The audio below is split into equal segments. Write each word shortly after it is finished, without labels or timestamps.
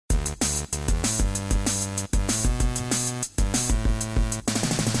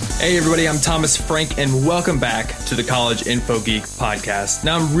Hey everybody, I'm Thomas Frank, and welcome back to the College Info Geek podcast.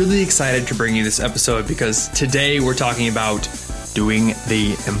 Now, I'm really excited to bring you this episode because today we're talking about doing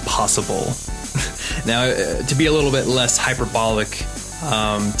the impossible. Now, to be a little bit less hyperbolic,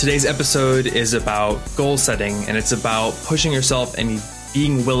 today's episode is about goal setting, and it's about pushing yourself and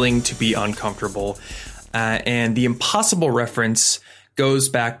being willing to be uncomfortable. And the impossible reference goes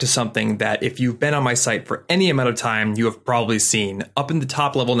back to something that if you've been on my site for any amount of time, you have probably seen. Up in the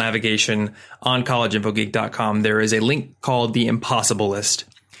top level navigation on collegeinfogeek.com, there is a link called the Impossible List.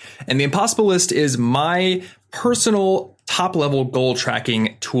 And the Impossible List is my personal top level goal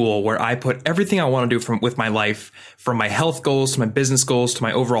tracking tool where I put everything I want to do with my life, from my health goals to my business goals to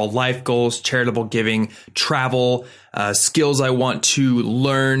my overall life goals, charitable giving, travel, skills I want to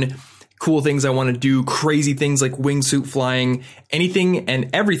learn, cool things I want to do, crazy things like wingsuit flying, anything and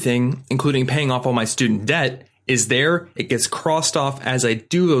everything, including paying off all my student debt, is there. It gets crossed off as I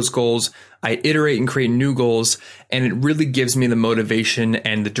do those goals. I iterate and create new goals, and it really gives me the motivation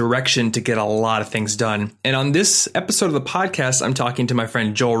and the direction to get a lot of things done. And on this episode of the podcast, I'm talking to my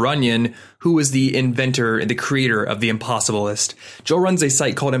friend Joel Runyon, who is the inventor and the creator of the Impossible List. Joel runs a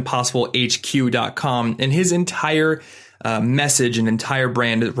site called impossiblehq.com, and his entire message and entire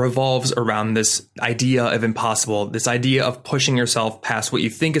brand revolves around this idea of impossible, this idea of pushing yourself past what you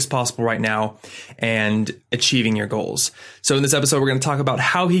think is possible right now and achieving your goals. So in this episode, we're going to talk about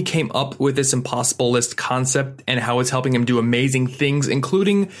how he came up with this impossible list concept and how it's helping him do amazing things,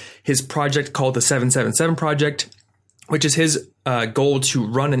 including his project called the 777 Project, which is his goal to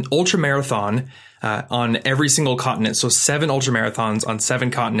run an ultra marathon on every single continent. So 7 ultra marathons on 7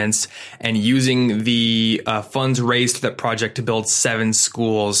 continents, and using the funds raised to that project to build 7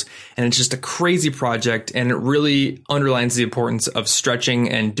 schools. And it's just a crazy project, and it really underlines the importance of stretching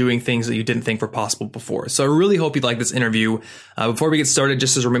and doing things that you didn't think were possible before. So I really hope you like this interview. Before we get started,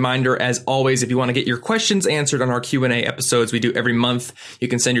 just as a reminder, as always, if you want to get your questions answered on our Q&A episodes we do every month, you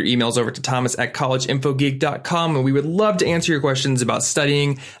can send your emails over to thomas@collegeinfogeek.com, and we would love to answer your questions about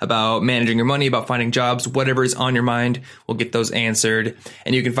studying, about managing your money, about finding jobs, whatever is on your mind. We'll get those answered.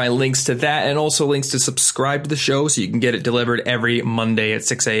 And you can find links to that and also links to subscribe to the show so you can get it delivered every Monday at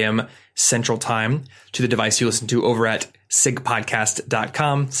 6 a.m. Central Time to the device you listen to over at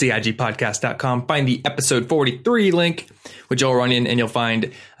cigpodcast.com, cigpodcast.com. Find the episode 43 link with Joel Runyon, and you'll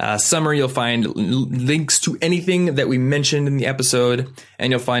find a summary. You'll find links to anything that we mentioned in the episode,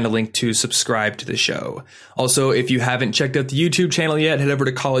 and you'll find a link to subscribe to the show. Also, if you haven't checked out the YouTube channel yet, head over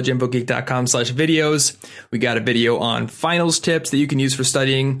to collegeinfogeek.com/videos. We got a video on finals tips that you can use for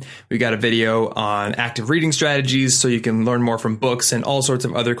studying. We got a video on active reading strategies so you can learn more from books, and all sorts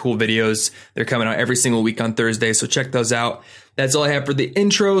of other cool videos. They're coming out every single week on Thursday, so check those out. That's all I have for the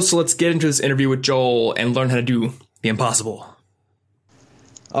intro, so let's get into this interview with Joel and learn how to do the impossible.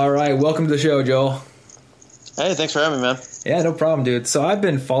 All right, welcome to the show, Joel. Hey, thanks for having me, man. Yeah, no problem, dude. So I've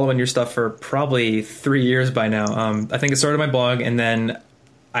been following your stuff for probably 3 years by now. I think I started my blog, and then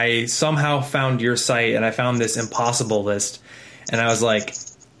I somehow found your site, and I found this impossible list, and I was like,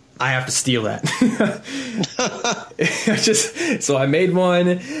 I have to steal that. So I made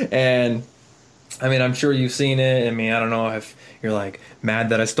one, and I mean, I'm sure you've seen it. I mean, I don't know if you're like mad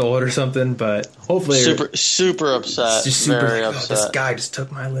that I stole it or something, but hopefully super upset. Just super very like, upset. Oh, this guy just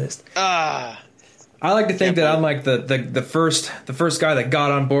took my list. I like to think that I'm like the first guy that got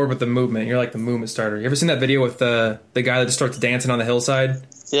on board with the movement. You're like the movement starter. You ever seen that video with the guy that just starts dancing on the hillside?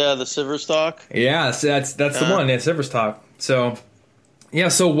 Yeah, the Silverstock. Yeah, that's the one. Yeah, Silverstock. So yeah,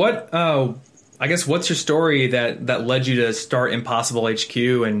 so what? I guess what's your story that led you to start Impossible HQ?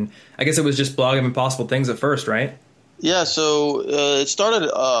 And I guess it was just blogging impossible things at first, right? Yeah, so it started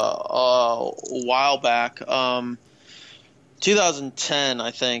a while back, 2010,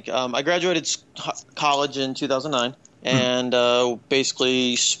 I think. I graduated college in 2009 and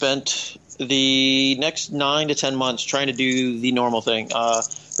basically spent the next 9 to 10 months trying to do the normal thing.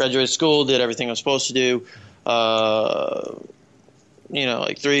 Graduated school, did everything I was supposed to do.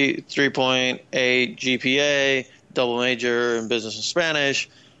 Like 3.8 GPA, double major in business and Spanish,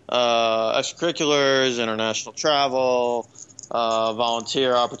 extracurriculars, international travel,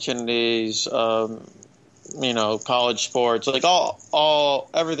 volunteer opportunities, college sports, like all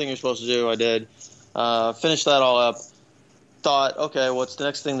everything you're supposed to do, I did. Finished that all up. Thought, okay, what's the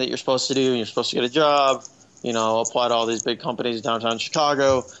next thing that you're supposed to do? You're supposed to get a job, apply to all these big companies downtown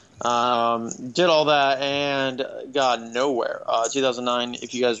Chicago. Did all that and got nowhere. 2009,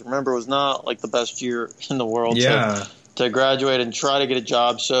 if you guys remember, was not like the best year in the world to graduate and try to get a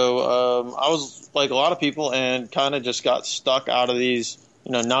job. So I was like a lot of people and kind of just got stuck out of these.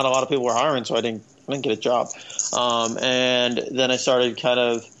 Not a lot of people were hiring, so I didn't get a job. And then I started kind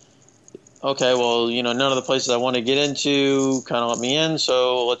of okay, well, none of the places I want to get into kind of let me in.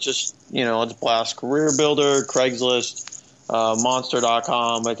 So let's blast Career Builder, Craigslist,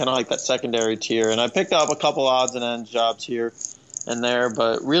 Monster.com, but kind of like that secondary tier. And I picked up a couple odds and ends jobs here and there,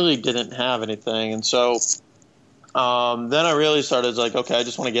 but really didn't have anything. And so then I really started like, okay, I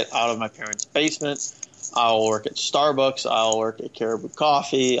just want to get out of my parents' basement. I'll work at Starbucks. I'll work at Caribou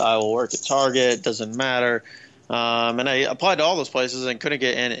Coffee. I will work at Target. Doesn't matter. And I applied to all those places and couldn't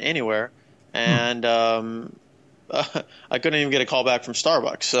get in anywhere. And I couldn't even get a call back from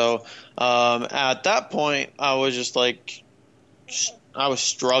Starbucks. So at that point, I was just like, I was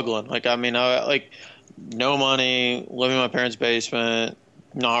struggling. No money, living in my parents' basement,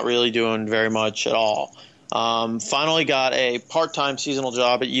 not really doing very much at all. Finally got a part-time seasonal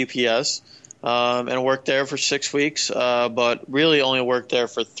job at UPS. And worked there for 6 weeks, but really only worked there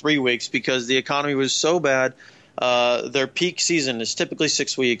for 3 weeks because the economy was so bad. Their peak season is typically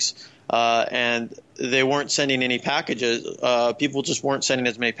 6 weeks, and they weren't sending any packages. People just weren't sending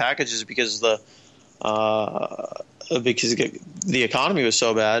as many packages because the economy was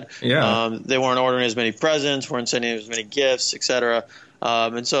so bad. Yeah. They weren't ordering as many presents, weren't sending as many gifts, etc.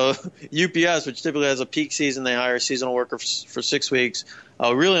 And so UPS, which typically has a peak season, they hire a seasonal worker for 6 weeks.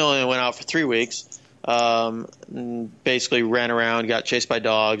 Really only went out for 3 weeks. Basically ran around, got chased by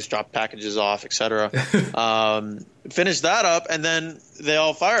dogs, dropped packages off, etc. Finished that up, and then they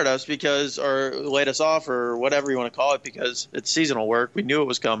all fired us or laid us off or whatever you want to call it because it's seasonal work. We knew it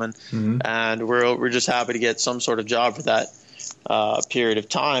was coming, and we're just happy to get some sort of job for that period of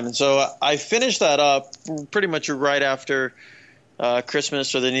time. And so I finished that up pretty much right after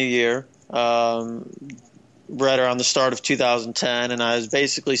Christmas or the New Year, right around the start of 2010, and I was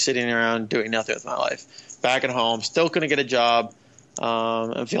basically sitting around doing nothing with my life. Back at home, still couldn't get a job.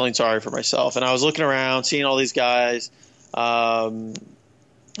 I'm feeling sorry for myself. And I was looking around, seeing all these guys. Chris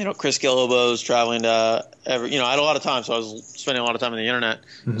Gillibo's traveling to I had a lot of time, so I was spending a lot of time on the internet.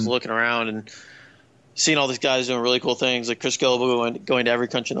 I was looking around and seeing all these guys doing really cool things, like Chris Gillibo going to every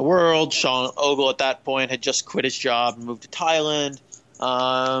country in the world. Sean Ogle at that point had just quit his job and moved to Thailand.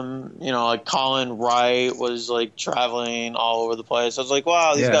 Colin Wright was like traveling all over the place. I was like,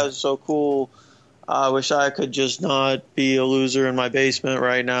 wow, these guys are so cool. I wish I could just not be a loser in my basement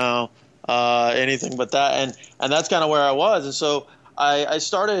right now. Anything but that. And that's kind of where I was. And so I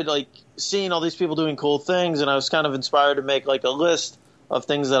started like seeing all these people doing cool things, and I was kind of inspired to make like a list of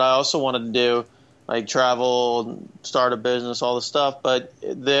things that I also wanted to do, like travel, start a business, all this stuff. But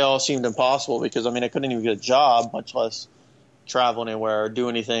they all seemed impossible because, I couldn't even get a job, much less travel anywhere or do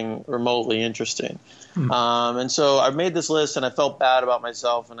anything remotely interesting. And so I made this list, and I felt bad about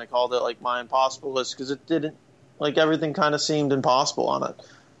myself, and I called it like my impossible list because it didn't, like, everything kind of seemed impossible on it.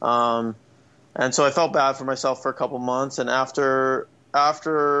 And so I felt bad for myself for a couple months, and after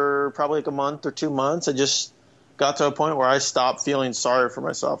probably like a month or 2 months, I just got to a point where I stopped feeling sorry for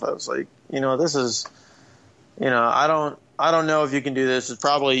myself. I was like, this is, I don't know if you can do this.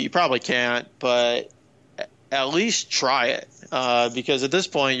 You probably can't, but at least try it, because at this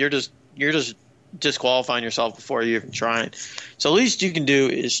point you're just disqualifying yourself before you even try it. So at least you can do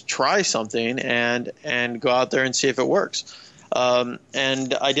is try something and go out there and see if it works. And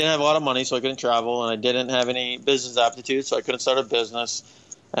I didn't have a lot of money, so I couldn't travel, and I didn't have any business aptitude, so I couldn't start a business.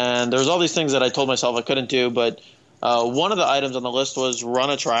 And there was all these things that I told myself I couldn't do, but one of the items on the list was run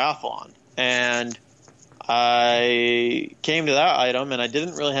a triathlon. And I came to that item, and I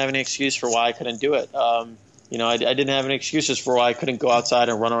didn't really have any excuse for why I couldn't do it. I didn't have any excuses for why I couldn't go outside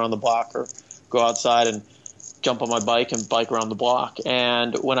and run around the block or go outside and jump on my bike and bike around the block.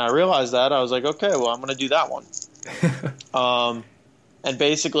 And when I realized that, I was like, okay, well, I'm going to do that one. And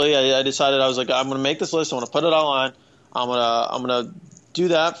basically I decided, I was like, I'm going to make this list. I'm going to put it online. I'm going to do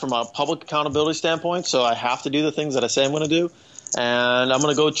that from a public accountability standpoint. So I have to do the things that I say I'm going to do. And I'm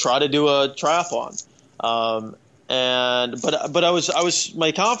going to go try to do a triathlon. But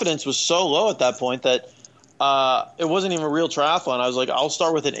my confidence was so low at that point that it wasn't even a real triathlon. I was like, I'll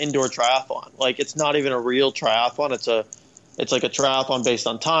start with an indoor triathlon. Like, it's not even a real triathlon. It's like a triathlon based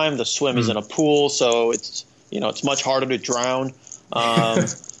on time. The swim is in a pool, so it's much harder to drown.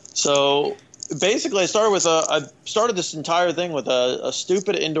 So basically, I started this entire thing with a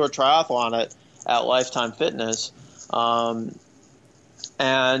stupid indoor triathlon at Lifetime Fitness,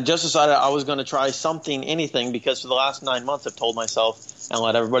 and just decided I was going to try anything, because for the last 9 months I've told myself and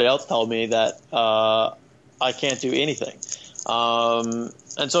let everybody else tell me that I can't do anything.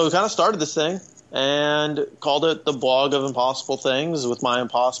 And so we kind of started this thing and called it the Blog of Impossible Things, with my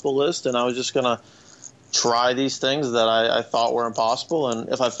impossible list. And I was just going to try these things that I thought were impossible. And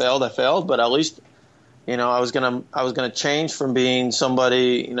if I failed, I failed. But at least, I was going to change from being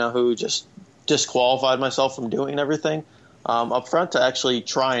somebody, who just disqualified myself from doing everything up front to actually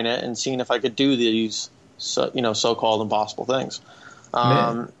trying it and seeing if I could do these so-called impossible things.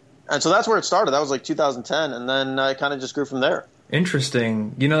 And so that's where it started. That was like 2010, and then I kind of just grew from there.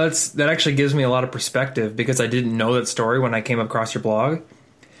 Interesting. That actually gives me a lot of perspective, because I didn't know that story when I came across your blog.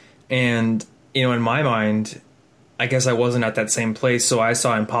 And, in my mind, I guess I wasn't at that same place. So I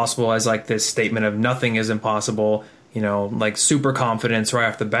saw impossible as like this statement of nothing is impossible, like super confidence right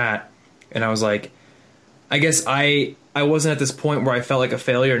off the bat. And I was like, I guess I wasn't at this point where I felt like a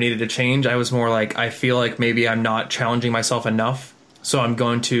failure needed to change. I was more like, I feel like maybe I'm not challenging myself enough. So I'm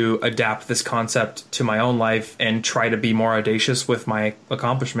going to adapt this concept to my own life and try to be more audacious with my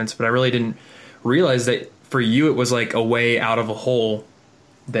accomplishments. But I really didn't realize that for you, it was like a way out of a hole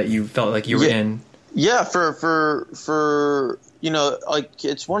that you felt like you were in. Yeah. For like,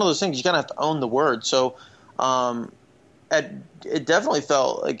 it's one of those things you kind of have to own the word. So, it definitely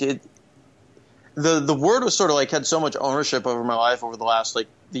felt like the word was sort of like had so much ownership over my life over the last, like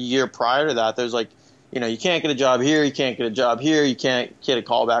the year prior to that. There's like, you can't get a job here. You can't get a job here. You can't get a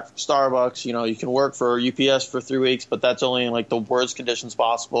call back from Starbucks. You can work for UPS for 3 weeks, but that's only in like the worst conditions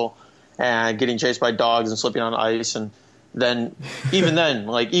possible, and getting chased by dogs and slipping on ice. And then even then,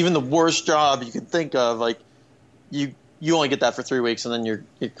 like even the worst job you could think of, like you only get that for 3 weeks and then you're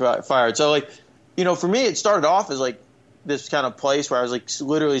fired. So like, for me, it started off as like this kind of place where I was like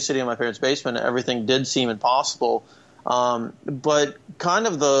literally sitting in my parents' basement and everything did seem impossible. But kind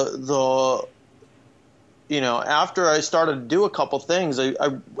of the after I started to do a couple things,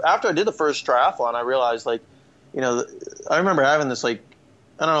 after I did the first triathlon, I realized like, I remember having this like,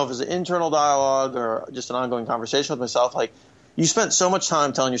 I don't know if it was an internal dialogue or just an ongoing conversation with myself. Like, you spent so much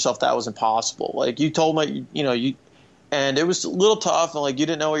time telling yourself that was impossible. Like you told me, and it was a little tough and like you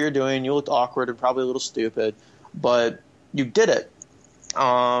didn't know what you were doing. You looked awkward and probably a little stupid, but you did it.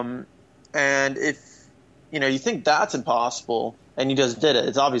 And if, you think that's impossible and you just did it,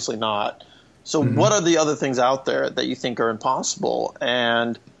 it's obviously not. So what are the other things out there that you think are impossible?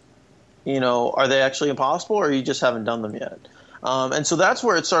 And, are they actually impossible, or you just haven't done them yet? And so that's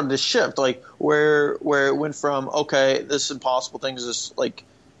where it started to shift, like where it went from, okay, this impossible thing is just like,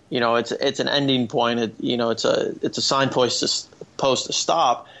 it's an ending point. It's a signpost to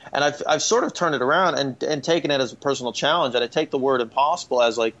stop. And I've sort of turned it around and taken it as a personal challenge. And I take the word impossible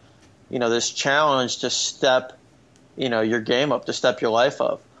as like, this challenge to step, your game up, to step your life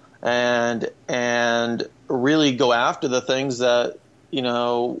up. And really go after the things that,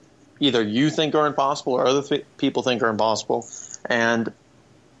 either you think are impossible or other people think are impossible, and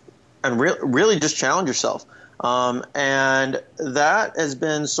really just challenge yourself. And that has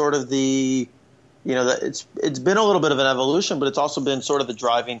been sort of the, it's been a little bit of an evolution, but it's also been sort of the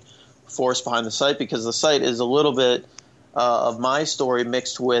driving force behind the site, because the site is a little bit of my story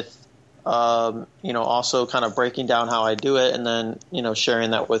mixed with, also kind of breaking down how I do it, and then,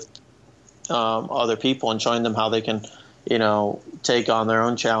 sharing that with other people and showing them how they can, take on their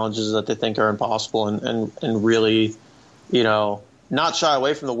own challenges that they think are impossible, and really, not shy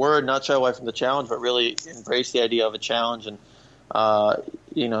away from the word, not shy away from the challenge, but really embrace the idea of a challenge, and,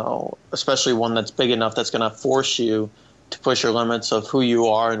 especially one that's big enough that's going to force you to push your limits of who you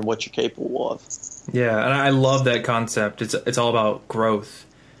are and what you're capable of. Yeah, and I love that concept. It's all about growth.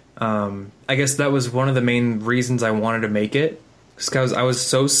 I guess that was one of the main reasons I wanted to make it, because I was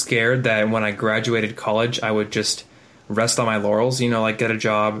so scared that when I graduated college, I would just rest on my laurels, like get a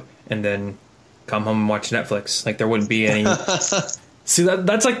job and then come home and watch Netflix. Like there wouldn't be any. See,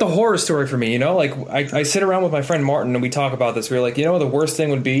 that's like the horror story for me, like I sit around with my friend Martin and we talk about this. We're like, the worst thing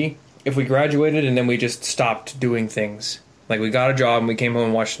would be if we graduated and then we just stopped doing things. Like we got a job and we came home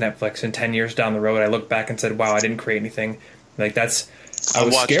and watched Netflix, and 10 years down the road, I looked back and said, wow, I didn't create anything. Like I was scared of that. I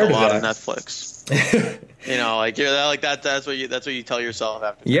watched a lot of Netflix. Like you're like that. That's what you tell yourself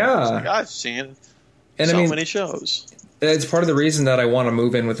after. Yeah, like, I've seen many shows. It's part of the reason that I want to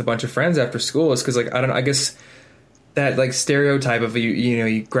move in with a bunch of friends after school, is because like I guess that like stereotype of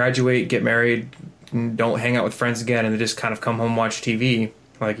you graduate, get married, don't hang out with friends again, and then just kind of come home, watch TV.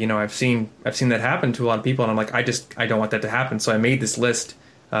 Like I've seen that happen to a lot of people, and I'm like I don't want that to happen. So I made this list.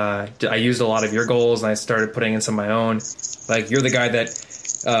 I used a lot of your goals, and I started putting in some of my own. Like you're the guy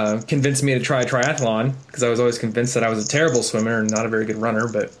that convinced me to try a triathlon, because I was always convinced that I was a terrible swimmer and not a very good runner,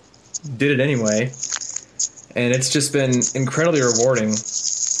 but did it anyway. And it's just been incredibly rewarding.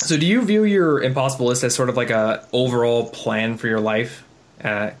 So do you view your impossible list as sort of like a overall plan for your life,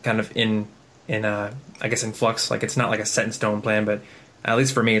 kind of in I guess in flux? Like it's not like a set in stone plan, but at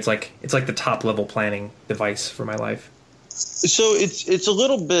least for me, it's like the top level planning device for my life. So it's a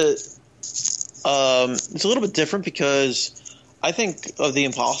little bit different, because I think of the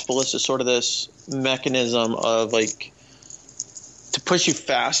impossible list as sort of this mechanism of like to push you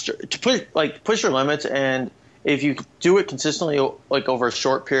faster, to push your limits, and if you do it consistently, like over a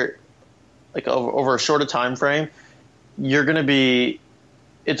short period, like over a shorter time frame, you're going to be,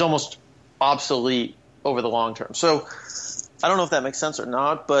 it's almost obsolete over the long term. So I don't know if that makes sense or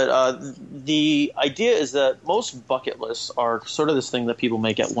not, but the idea is that most bucket lists are sort of this thing that people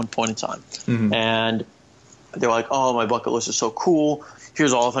make at one point in time. Mm-hmm. And they're like, oh, my bucket list is so cool.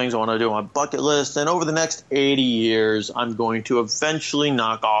 Here's all the things I want to do on my bucket list. And over the next 80 years, I'm going to eventually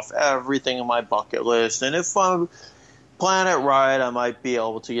knock off everything on my bucket list. And if I plan it right, I might be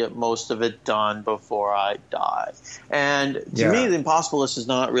able to get most of it done before I die. And to me, the impossible list is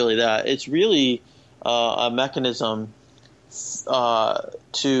not really that. It's really a mechanism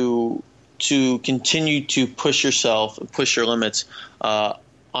to continue to push yourself, push your limits on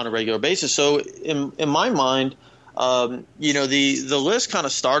a regular basis. So in my mind, the list kind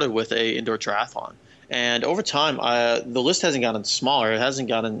of started with a indoor triathlon, and over time, the list hasn't gotten smaller. It hasn't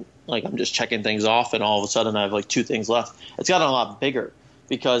gotten like I'm just checking things off, and all of a sudden I have like 2 things left. It's gotten a lot bigger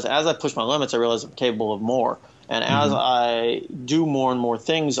because as I push my limits, I realize I'm capable of more, and as I do more and more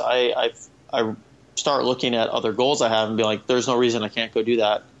things, I start looking at other goals I have and be like, there's no reason I can't go do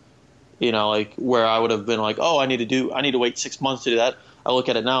that. Like where I would have been like, oh, I need to wait 6 months to do that. I look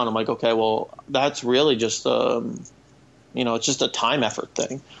at it now and I'm like, okay, well, that's really just, it's just a time effort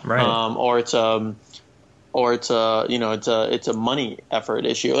thing, right? It's a money effort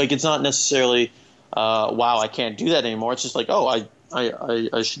issue. Like it's not necessarily, wow, I can't do that anymore. It's just like, oh,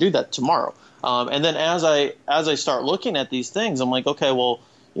 I should do that tomorrow. And then as I start looking at these things, I'm like, okay, well,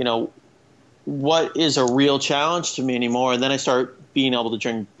 what is a real challenge to me anymore? And then I start being able to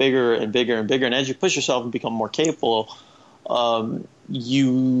dream bigger and bigger and bigger. And as you push yourself and become more capable,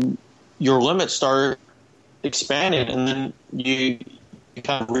 your limits start expanding, and then you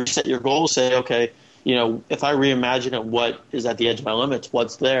kind of reset your goals. Say, okay, if I reimagine it, what is at the edge of my limits?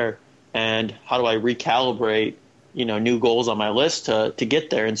 What's there, and how do I recalibrate, new goals on my list to get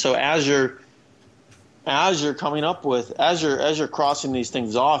there? And so as you're coming up with, as you're crossing these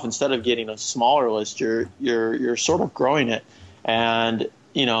things off, instead of getting a smaller list, you're sort of growing it. And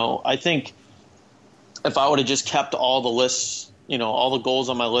I think if I would have just kept all the lists, all the goals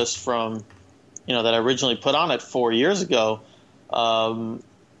on my list from, that I originally put on it 4 years ago, I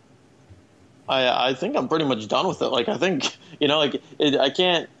think I'm pretty much done with it. Like I think, I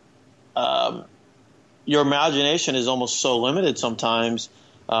can't. Your imagination is almost so limited sometimes,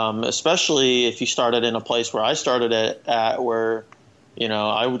 especially if you started in a place where I started at where.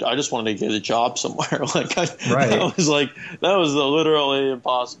 I just wanted to get a job somewhere. That was a literally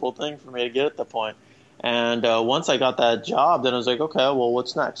impossible thing for me to get at that point. And once I got that job, then I was like, okay, well,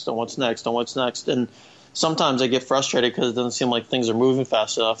 what's next? And what's next? And what's next? And sometimes I get frustrated because it doesn't seem like things are moving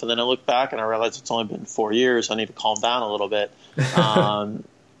fast enough. And then I look back and I realize it's only been 4 years. I need to calm down a little bit.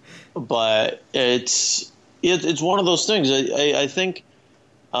 But it's one of those things. I think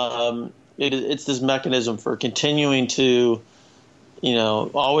it's this mechanism for continuing to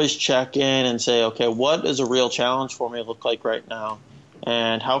always check in and say, okay, what does a real challenge for me look like right now?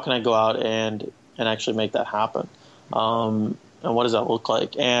 And how can I go out and actually make that happen? And what does that look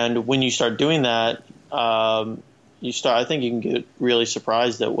like? And when you start doing that, I think you can get really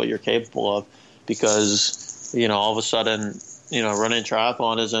surprised at what you're capable of, because, all of a sudden, running a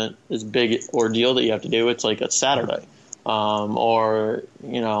triathlon isn't this big ordeal that you have to do. It's like a Saturday. Your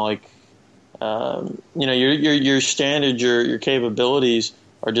standard, your capabilities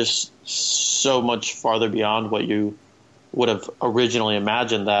are just so much farther beyond what you would have originally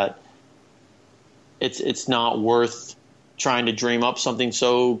imagined, that it's not worth trying to dream up something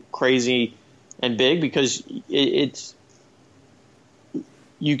so crazy and big, because it's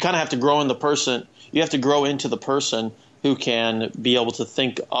you kind of have to grow in the person. You have to grow into the person who can be able to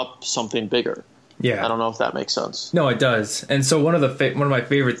think up something bigger. Yeah, I don't know if that makes sense. No, it does. And so one of my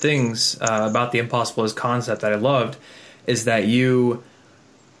favorite things about the impossible list concept that I loved is that you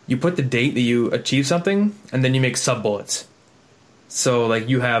put the date that you achieve something, and then you make sub bullets. So like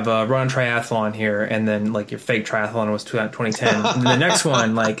you have run triathlon here, and then like your fake triathlon was 2010, and then the next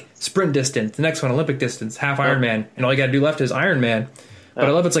one like sprint distance, the next one Olympic distance, half Ironman, and all you got to do left is Ironman. But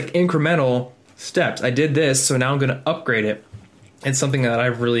I love it's like incremental steps. I did this, so now I'm going to upgrade it. It's something that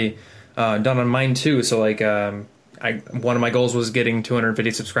I've really done on mine too. So like one of my goals was getting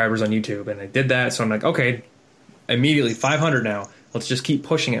 250 subscribers on YouTube, and I did that. So I'm like, okay, immediately 500 now. Let's just keep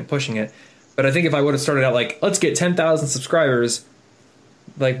pushing it. But I think if I would have started out like, let's get 10,000 subscribers,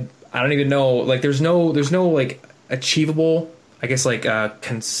 like I don't even know, like there's no like achievable, I guess like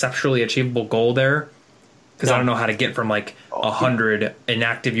conceptually achievable goal there because I don't know how to get from like 100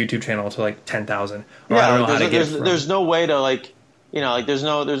 inactive YouTube channel to like 10,000. Yeah, I don't know how to get there's no way to like, like there's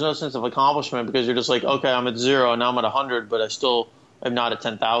no sense of accomplishment because you're just like, okay, I'm at 0 and now I'm at 100, but I still am not at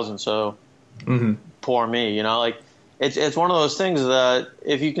 10,000. So poor me, like it's one of those things that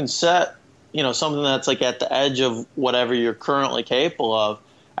if you can set, something that's like at the edge of whatever you're currently capable of,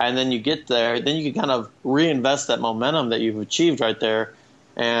 and then you get there, then you can kind of reinvest that momentum that you've achieved right there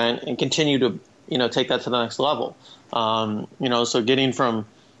and continue to, take that to the next level. So getting from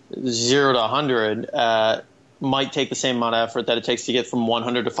 0 to 100 might take the same amount of effort that it takes to get from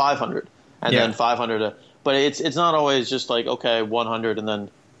 100 to 500 and then 500 to, but it's not always just like, okay, 100 and then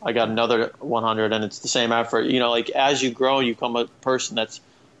I got another 100 and it's the same effort. Like as you grow, you become a person that's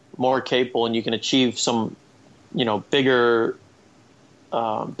more capable and you can achieve some, bigger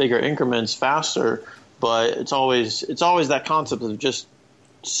increments faster. But it's always that concept of just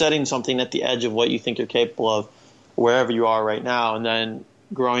setting something at the edge of what you think you're capable of wherever you are right now, and then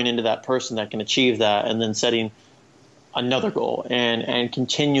growing into that person that can achieve that, and then setting another goal and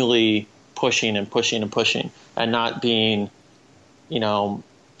continually pushing and pushing and pushing, and not being, it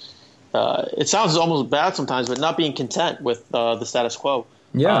sounds almost bad sometimes, but not being content with the status quo.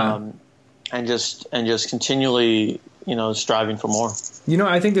 Yeah. And just continually, striving for more.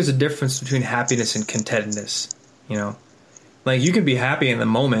 I think there's a difference between happiness and contentedness, Like you can be happy in the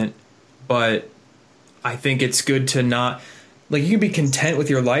moment, but I think it's good to not, like you can be content with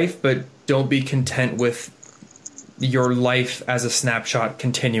your life, but don't be content with your life as a snapshot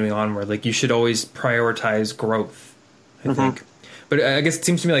continuing onward. Like you should always prioritize growth, I think. But I guess it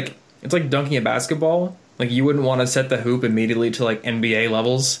seems to me like it's like dunking a basketball. Like you wouldn't want to set the hoop immediately to like NBA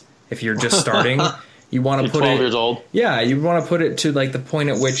levels if you're just starting. You want to put 12 it, years old. Yeah, you want to put it to like the point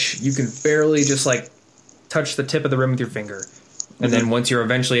at which you can barely just like touch the tip of the rim with your finger. And then once you're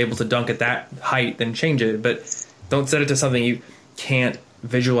eventually able to dunk at that height, then change it. But don't set it to something you can't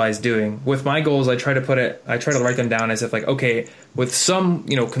visualize doing. With my goals, I try to write them down as if like, okay, with some,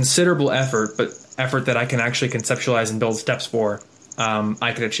 considerable effort, but effort that I can actually conceptualize and build steps for,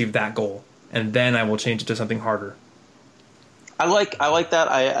 I could achieve that goal. And then I will change it to something harder. I like that.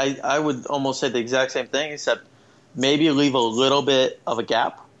 I would almost say the exact same thing, except maybe leave a little bit of a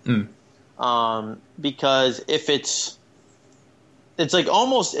gap. Because if it's like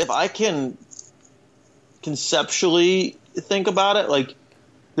almost, if I can conceptually think about it, like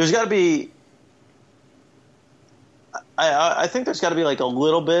there's got to be, I think there's got to be like a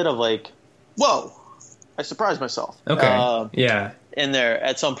little bit of like, whoa, I surprised myself. Okay. In there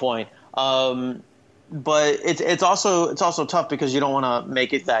at some point. But it's also tough because you don't want to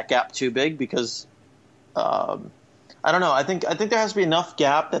make it that gap too big because, I don't know. I think there has to be enough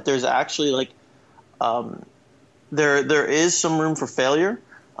gap that there's actually like, there is some room for failure.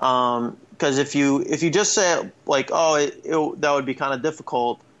 Because if you just say like, oh, that would be kind of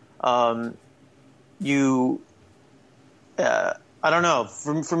difficult. I don't know.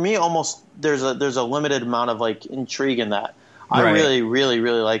 For me, almost there's a limited amount of like intrigue in that. Right. I really, really,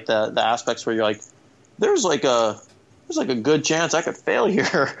 really like the aspects where you're like, there's like a good chance I could fail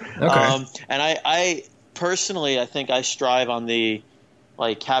here. Okay. And I personally, I think I strive on the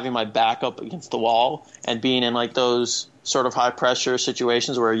like having my back up against the wall and being in like those sort of high pressure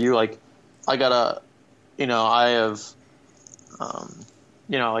situations where you like, I gotta, I have,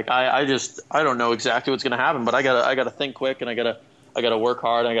 like I don't know exactly what's gonna happen, but I gotta think quick and I gotta work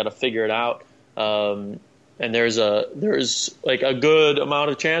hard and I gotta figure it out. And there's like a good amount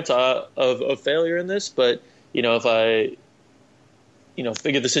of chance of failure in this, but if I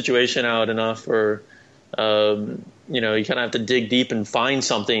figure the situation out enough, or you kind of have to dig deep and find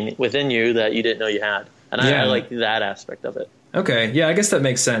something within you that you didn't know you had, and I like that aspect of it. Okay, yeah, I guess that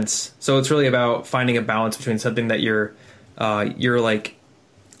makes sense. So it's really about finding a balance between something that you're like,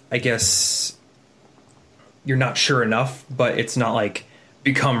 I guess you're not sure enough, but it's not like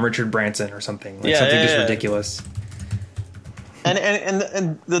become Richard Branson or something, like something just ridiculous.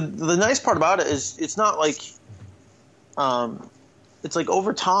 And the nice part about it is it's not like, it's like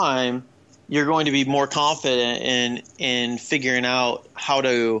over time you're going to be more confident in figuring out how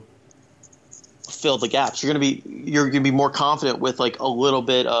to fill the gaps. You're gonna be more confident with like a little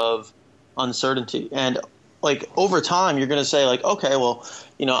bit of uncertainty, and like over time you're gonna say like, okay, well,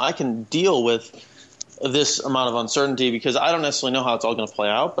 I can deal with this amount of uncertainty because I don't necessarily know how it's all going to play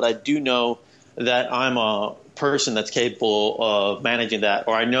out, but I do know that I'm a person that's capable of managing that,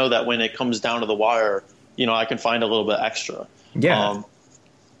 or I know that when it comes down to the wire, I can find a little bit extra. Yeah.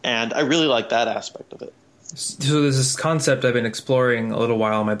 And I really like that aspect of it. So there's this concept I've been exploring a little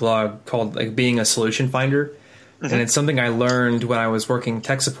while on my blog called like being a solution finder. And it's something I learned when I was working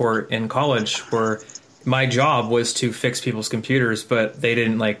tech support in college, where my job was to fix people's computers, but they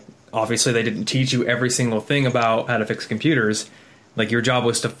didn't obviously they didn't teach you every single thing about how to fix computers. Like, your job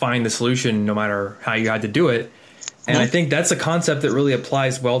was to find the solution no matter how you had to do it. And I think that's a concept that really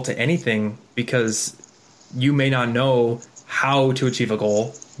applies well to anything, because you may not know how to achieve a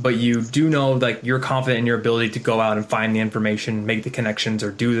goal, but you do know, like, you're confident in your ability to go out and find the information, make the connections,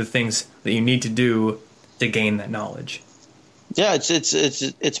 or do the things that you need to do to gain that knowledge. Yeah,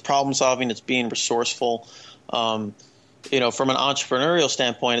 it's problem solving. It's being resourceful. From an entrepreneurial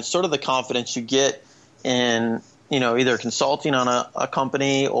standpoint, it's sort of the confidence you get in, either consulting on a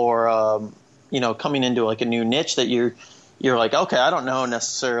company or, coming into like a new niche that you're like, okay, I don't know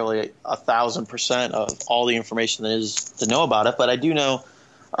necessarily 1,000% of all the information that is to know about it, but I do know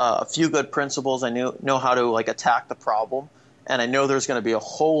a few good principles. I know how to like attack the problem, and I know there's going to be a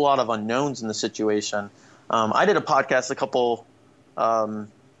whole lot of unknowns in the situation. I did a podcast a couple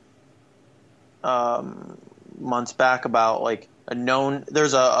months back about like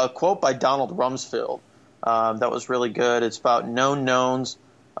there's a quote by Donald Rumsfeld that was really good. It's about known knowns,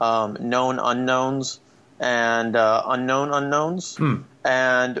 known unknowns, and unknown unknowns.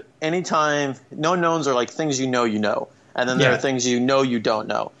 And anytime known knowns are like things you know, and then there are things you don't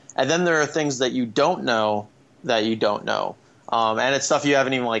know, and then there are things that you don't know that you don't know, and it's stuff you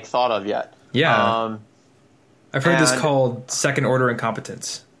haven't even like thought of yet. I've heard this called second order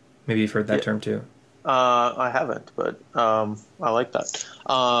incompetence. Maybe you've heard that term too. I haven't, but I like that.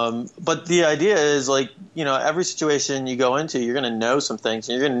 But the idea is like, every situation you go into, you're going to know some things,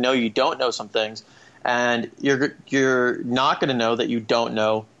 and you're going to know you don't know some things, and you're not going to know that you don't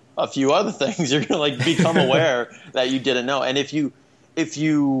know a few other things. You're going to like become aware that you didn't know. And if you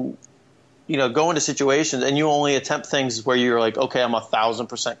go into situations and you only attempt things where you're like, okay, I'm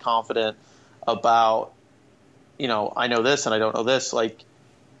 1,000% confident about, I know this and I don't know this, like,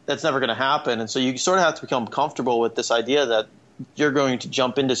 that's never going to happen. And so you sort of have to become comfortable with this idea that you're going to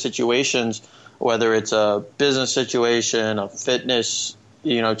jump into situations, whether it's a business situation, a fitness,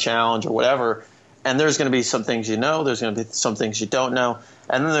 challenge or whatever. And there's going to be some things there's going to be some things you don't know.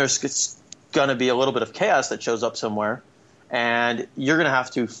 And then there's going to be a little bit of chaos that shows up somewhere, and you're going to have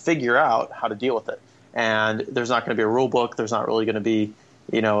to figure out how to deal with it. And there's not going to be a rule book. There's not really going to be,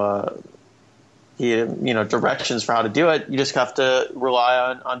 directions for how to do it. You just have to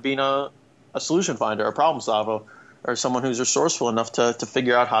rely on being a solution finder, a problem solver, or someone who's resourceful enough to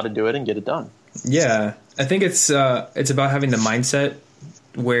figure out how to do it and get it done. Yeah, I think it's about having the mindset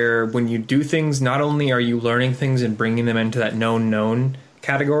where when you do things, not only are you learning things and bringing them into that known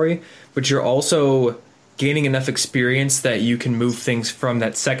category, but you're also gaining enough experience that you can move things from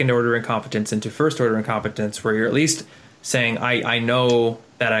that second order incompetence into first order incompetence, where you're at least saying, I know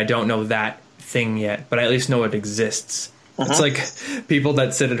that I don't know that thing yet, but I at least know it exists. It's like people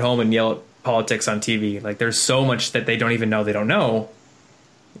that sit at home and yell at politics on TV. Like, there's so much that they don't even know they don't know.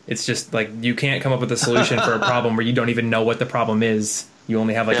 It's just like, you can't come up with a solution for a problem where you don't even know what the problem is. You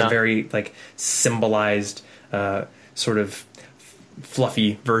only have a very like symbolized sort of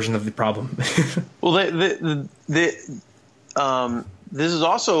fluffy version of the problem. Well, this is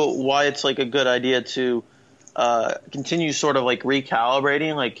also why it's like a good idea to continue sort of like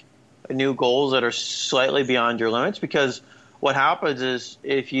recalibrating like new goals that are slightly beyond your limits, because what happens is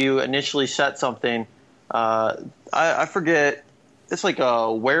if you initially set something, I forget, it's like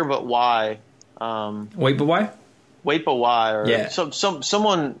a where but why. Wait but why? Wait but why, or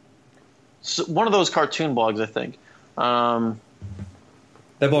someone, one of those cartoon blogs, I think. That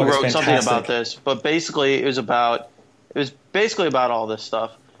blog wrote something about this, but basically it was basically about all this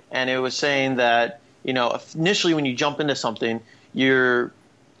stuff, and it was saying that initially when you jump into something, you're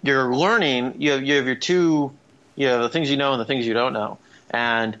learning. You have the things you know and the things you don't know,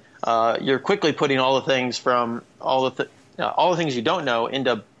 and you're quickly putting all the things from all the things you don't know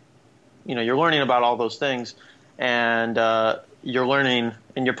into you're learning about all those things, and you're learning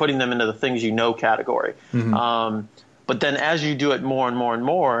and you're putting them into the things you know category. But then as you do it more and more and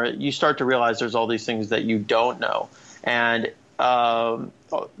more, you start to realize there's all these things that you don't know. And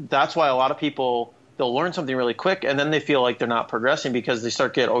that's why a lot of people, they'll learn something really quick, and then they feel like they're not progressing because they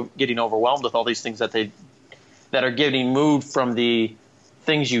start getting overwhelmed with all these things that are getting moved from the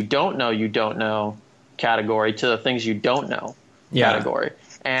things you don't know category to the things you don't know category.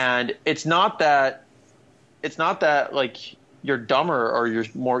 And it's not that like you're dumber or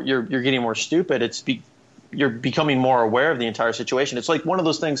you're getting more stupid. You're becoming more aware of the entire situation. It's like one of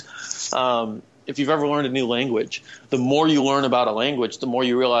those things. If you've ever learned a new language, the more you learn about a language, the more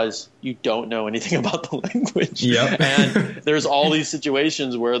you realize you don't know anything about the language. Yep. And there's all these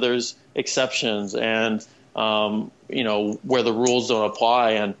situations where there's exceptions and, where the rules don't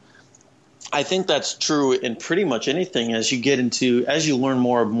apply. And I think that's true in pretty much anything. As you learn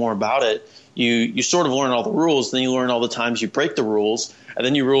more and more about it, you sort of learn all the rules, then you learn all the times you break the rules, and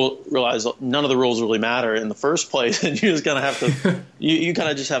then you realize none of the rules really matter in the first place, and you just kind of have to you kind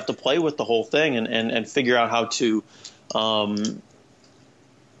of just have to play with the whole thing and figure out how to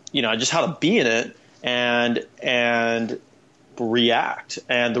just how to be in it and react.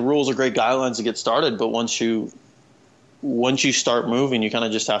 And the rules are great guidelines to get started, but once you start moving, you kind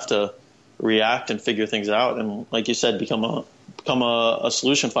of just have to react and figure things out, and like you said, become a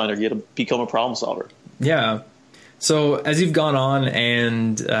solution finder. You get to become a problem solver. Yeah. So as you've gone on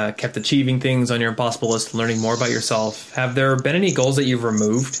and kept achieving things on your impossible list, learning more about yourself, have there been any goals that you've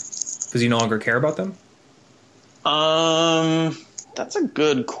removed because you no longer care about them? That's a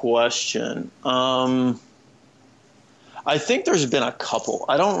good question. I think there's been a couple.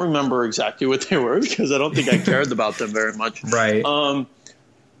 I don't remember exactly what they were because I don't think I cared about them very much. Right.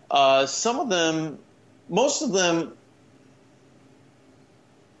 Some of them, most of them,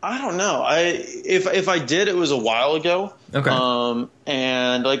 I don't know. If I did, it was a while ago. Okay.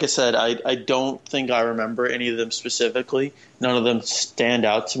 And like I said, I don't think I remember any of them specifically. None of them stand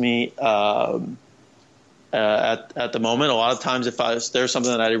out to me at the moment. A lot of times, if there's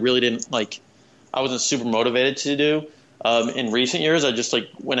something that I really didn't like, I wasn't super motivated to do. In recent years, I just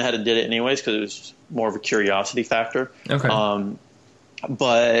went ahead and did it anyways because it was more of a curiosity factor. Okay.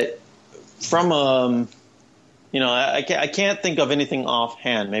 But from I can't think of anything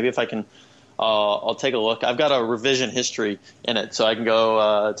offhand. Maybe if I can, I'll take a look. I've got a revision history in it, so I can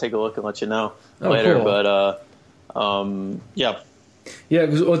go take a look and let you know later. Cool. But yeah. Yeah,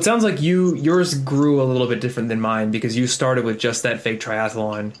 well, it sounds like yours grew a little bit different than mine because you started with just that fake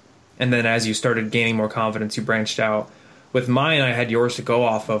triathlon, and then as you started gaining more confidence, you branched out. With mine, I had yours to go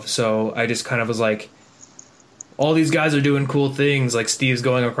off of, so I just kind of was like, all these guys are doing cool things, like Steve's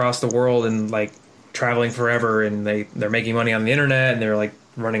going across the world and like traveling forever, and they're making money on the internet, and they're like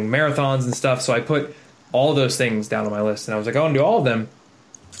running marathons and stuff. So I put all those things down on my list, and I was like, I want to do all of them.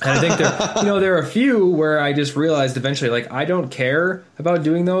 And I think there are a few where I just realized eventually, like, I don't care about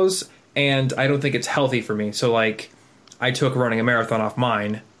doing those, and I don't think it's healthy for me. So like, I took running a marathon off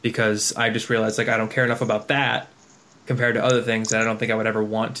mine because I just realized like I don't care enough about that compared to other things, and I don't think I would ever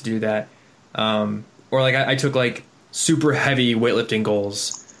want to do that. Or like I took like super heavy weightlifting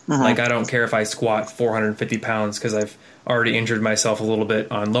goals. Mm-hmm. Like I don't care if I squat 450 pounds because I've already injured myself a little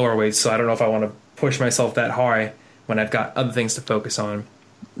bit on lower weights. So I don't know if I want to push myself that high when I've got other things to focus on.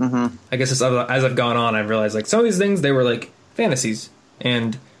 Mm-hmm. I guess as I've gone on, I've realized like some of these things, they were like fantasies.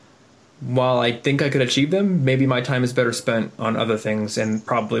 And while I think I could achieve them, maybe my time is better spent on other things, and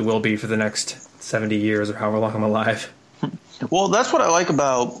probably will be for the next 70 years or however long I'm alive. Well, that's what I like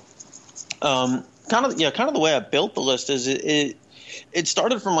about kind of the way I built the list is it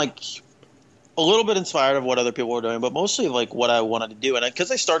started from like a little bit inspired of what other people were doing, but mostly like what I wanted to do. And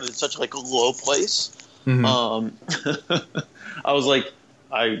because I started at such like a low place, mm-hmm. I was like,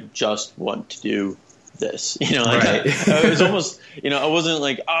 I just want to do this, like right. it was almost, I wasn't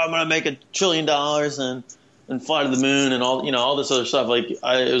like, oh, I'm going to make $1 trillion and fly to the moon and all this other stuff. Like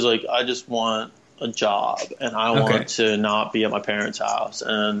it was like, I just want a job and I want to not be at my parents' house.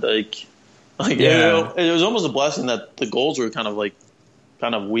 And yeah. It was almost a blessing that the goals were kind of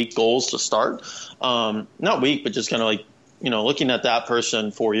weak goals to start. Not weak, but just kind of like, looking at that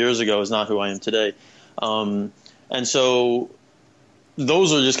person 4 years ago is not who I am today. And so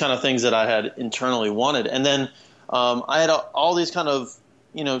those are just kind of things that I had internally wanted. And then I had all these kind of,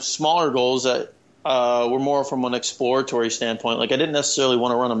 smaller goals that were more from an exploratory standpoint. Like I didn't necessarily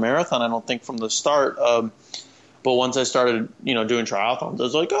want to run a marathon, I don't think, from the start. But once I started, doing triathlons, I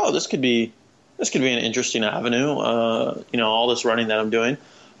was like, oh, this could be an interesting avenue, all this running that I'm doing.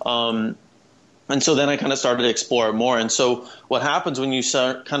 And so then I kind of started to explore it more. And so what happens when you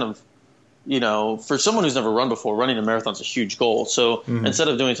start kind of, for someone who's never run before, running a marathon is a huge goal. So instead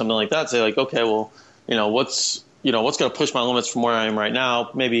of doing something like that, say like, okay, well, what's going to push my limits from where I am right now?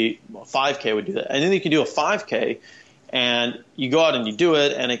 Maybe a 5K would do that. And then you can do a 5K and you go out and you do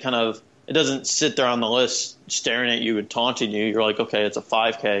it, and it doesn't sit there on the list staring at you and taunting you. You're like, okay, it's a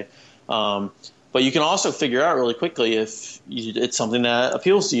 5K. But you can also figure out really quickly if it's something that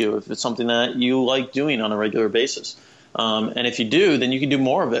appeals to you, if it's something that you like doing on a regular basis. And if you do, then you can do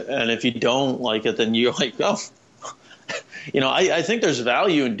more of it. And if you don't like it, then you're like, oh, I think there's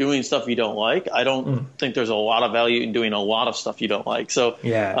value in doing stuff you don't like. I don't think there's a lot of value in doing a lot of stuff you don't like. So,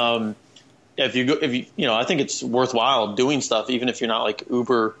 yeah. If you I think it's worthwhile doing stuff, even if you're not like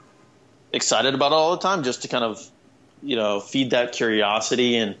uber excited about it all the time, just to kind of, feed that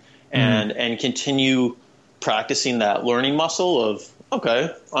curiosity and continue practicing that learning muscle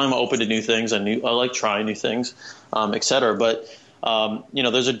okay, I'm open to new things. I like trying new things, et cetera. But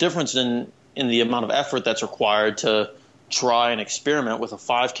there's a difference in the amount of effort that's required to try and experiment with a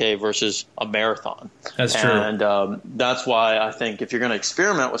 5K versus a marathon. That's true. And that's why I think if you're going to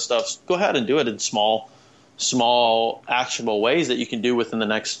experiment with stuff, go ahead and do it in small, actionable ways that you can do within the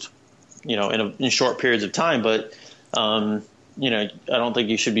next, in short periods of time. But, I don't think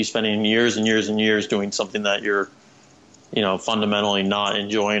you should be spending years and years and years doing something that you're, fundamentally not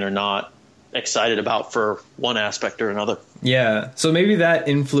enjoying or not excited about for one aspect or another. Yeah. So maybe that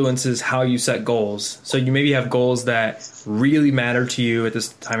influences how you set goals. So you maybe have goals that really matter to you at this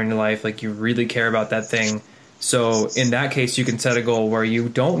time in your life. Like you really care about that thing. So in that case, you can set a goal where you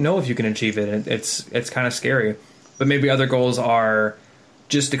don't know if you can achieve it. It's kind of scary. But maybe other goals are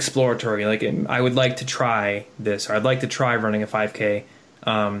just exploratory. Like I would like to try this, or I'd like to try running a 5K.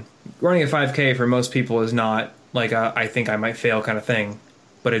 Running a 5K for most people is not like I think I might fail kind of thing.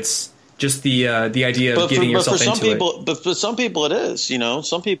 But it's just the idea of getting yourself into it. But for some people it is.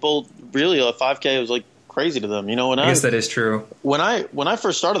 Some people really a 5K was like crazy to them. I guess that is true. When I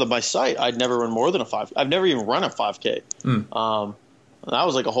first started my site, I'd never run more than a 5. I've never even run a 5K. That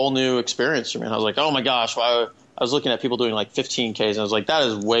was like a whole new experience for me. And I was like, oh my gosh, I was looking at people doing like 15Ks, and I was like, that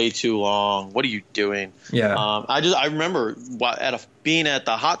is way too long. What are you doing? Yeah. I remember being at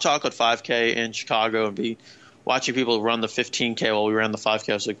the Hot Chocolate 5K in Chicago and watching people run the 15K while we ran the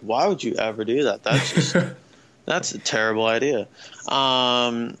 5K. I was like, why would you ever do that? That's just that's a terrible idea.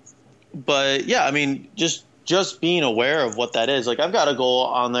 But yeah, I mean, just being aware of what that is. Like I've got a goal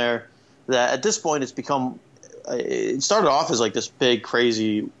on there that at this point it started off as like this big,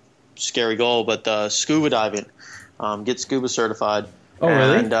 crazy, scary goal, but scuba diving, get scuba certified. Oh,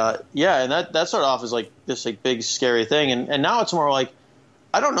 really? And yeah, and that started off as like this like big, scary thing. And now it's more like,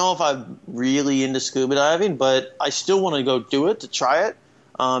 I don't know if I'm really into scuba diving, but I still want to go do it to try it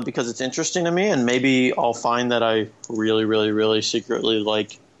because it's interesting to me, and maybe I'll find that I really, really, really secretly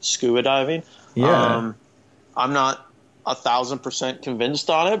like scuba diving. Yeah. I'm not 1,000% convinced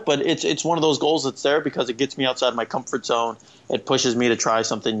on it, but it's one of those goals that's there because it gets me outside my comfort zone. It pushes me to try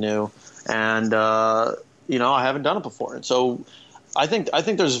something new, and I haven't done it before, and so I think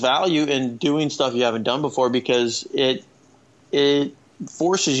there's value in doing stuff you haven't done before because it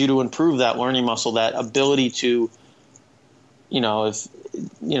forces you to improve that learning muscle, that ability to,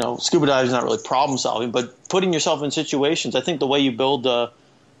 scuba diving is not really problem solving, but putting yourself in situations. I think the way you build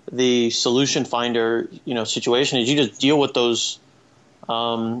the solution finder, situation is you just deal with those,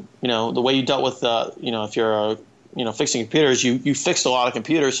 the way you dealt with, if you're fixing computers, you fixed a lot of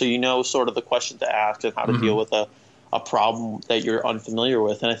computers, so sort of the question to ask and how to deal with a problem that you're unfamiliar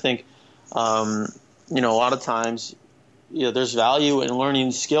with. And I think, a lot of times, there's value in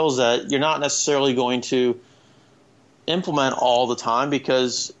learning skills that you're not necessarily going to implement all the time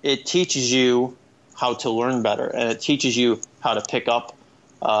because it teaches you how to learn better, and it teaches you how to pick up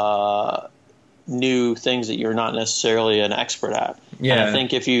new things that you're not necessarily an expert at. Yeah. And I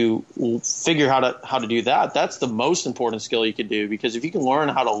think if you figure how to do that, that's the most important skill you can do, because if you can learn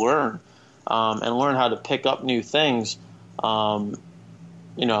how to learn and learn how to pick up new things, you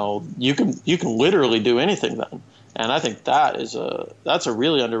can literally do anything then. And I think that's a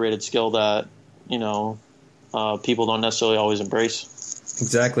really underrated skill that people don't necessarily always embrace.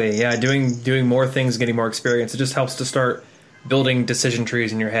 Exactly. Yeah, doing more things, getting more experience. It just helps to start building decision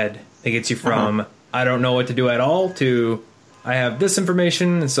trees in your head. It gets you from I don't know what to do at all to I have this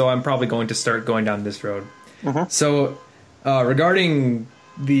information, so I'm probably going to start going down this road. So regarding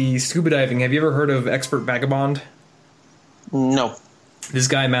the scuba diving, have you ever heard of Expert Vagabond? No. This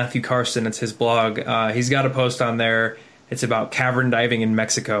guy, Matthew Carson, it's his blog. He's got a post on there. It's about cavern diving in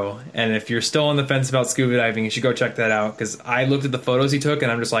Mexico. And if you're still on the fence about scuba diving, you should go check that out, because I looked at the photos he took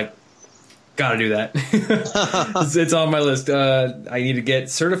and I'm just like, gotta do that. It's on my list. I need to get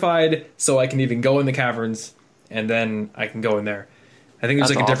certified so I can even go in the caverns, and then I can go in there. I think there's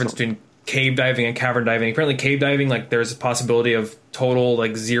That's like a awesome. difference between cave diving and cavern diving. Apparently cave diving, like there's a possibility of total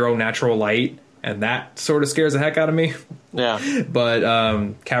like zero natural light, and that sort of scares the heck out of me. Yeah. But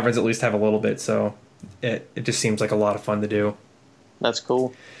caverns at least have a little bit, so it just seems like a lot of fun to do. That's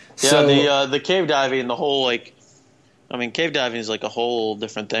cool. Yeah, So the cave diving, the whole cave diving is like a whole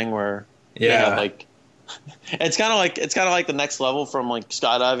different thing where they have, like, it's kind of like the next level from like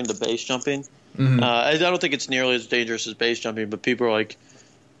skydiving to base jumping. I don't think it's nearly as dangerous as base jumping, but people are like,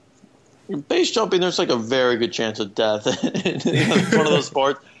 base jumping, there's like a very good chance of death. It's one of those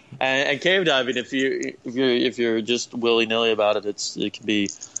sports. And cave diving, if you're just willy nilly about it, it can be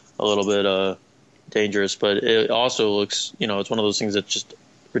a little bit dangerous. But it also looks, it's one of those things that's just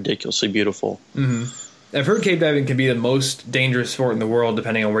ridiculously beautiful. I've heard cave diving can be the most dangerous sport in the world,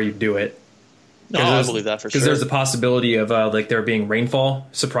 depending on where you do it. No, I believe that for sure. Because there's a possibility of like there being rainfall,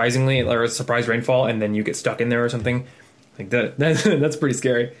 surprisingly, or a surprise rainfall, and then you get stuck in there or something. Like that's pretty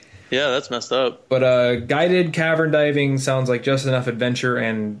scary. Yeah, that's messed up. But guided cavern diving sounds like just enough adventure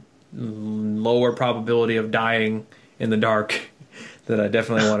and lower probability of dying in the dark that I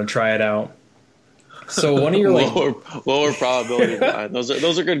definitely want to try it out. So one of your lower probability of dying.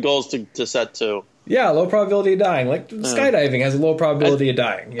 Those are good goals to set too. Yeah, low probability of dying. Like skydiving has a low probability of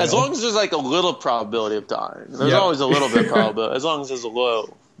dying. As long as there's like a little probability of dying. There's always a little bit probability. As long as there's a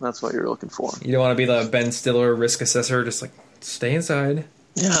low, that's what you're looking for. You don't want to be the Ben Stiller risk assessor, just like stay inside.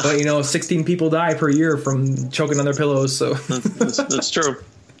 Yeah. But 16 people die per year from choking on their pillows, so that's true.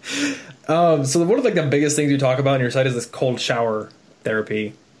 So one of like the biggest things you talk about on your site is this cold shower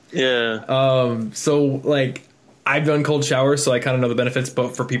therapy. Yeah. So like I've done cold showers, so I kind of know the benefits,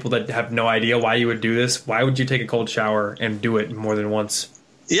 but for people that have no idea why you would do this, why would you take a cold shower and do it more than once?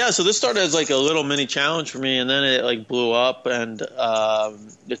 Yeah, so this started as like a little mini challenge for me, and then it like blew up, and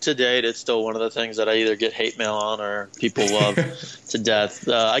to date, it's still one of the things that I either get hate mail on or people love to death.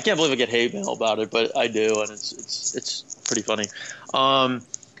 I can't believe I get hate mail about it, but I do, and it's pretty funny.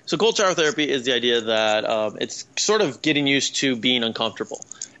 So cold shower therapy is the idea that it's sort of getting used to being uncomfortable.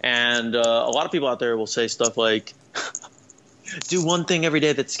 And a lot of people out there will say stuff like, do one thing every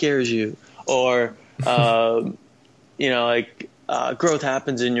day that scares you, or, growth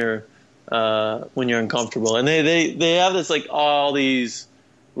happens in your when you're uncomfortable. And they have this like all these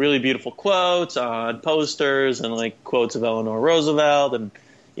really beautiful quotes on posters and like quotes of Eleanor Roosevelt and,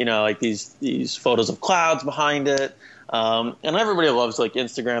 like these photos of clouds behind it. And everybody loves like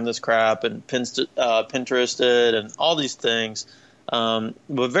Instagram this crap and Pinterest it and all these things. But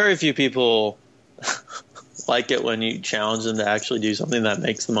very few people like it when you challenge them to actually do something that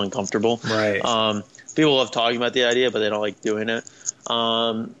makes them uncomfortable. Right. People love talking about the idea, but they don't like doing it.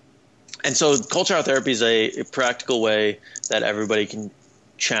 And so cold shower therapy is a practical way that everybody can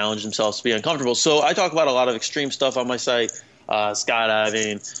challenge themselves to be uncomfortable. So I talk about a lot of extreme stuff on my site,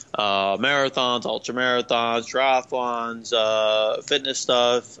 skydiving, marathons, ultra marathons, triathlons, fitness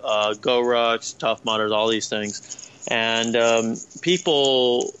stuff, GoRucks, Tough Mudders, all these things. And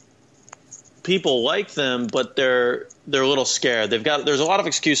people like them, but they're a little scared. There's a lot of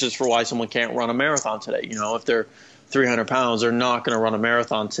excuses for why someone can't run a marathon today. If they're 300 pounds, they're not going to run a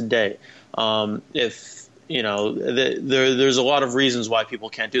marathon today. There's a lot of reasons why people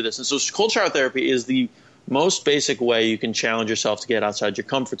can't do this. And so cold shower therapy is the most basic way you can challenge yourself to get outside your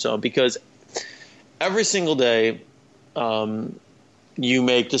comfort zone, because every single day you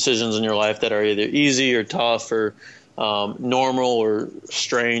make decisions in your life that are either easy or tough or normal or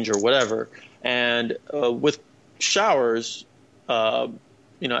strange or whatever. And with showers,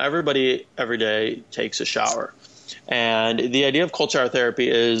 everybody every day takes a shower. And the idea of cold shower therapy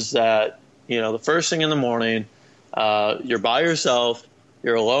is that, the first thing in the morning, you're by yourself,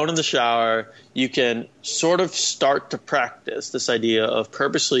 you're alone in the shower, you can sort of start to practice this idea of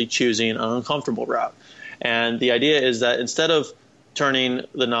purposely choosing an uncomfortable route. And the idea is that instead of turning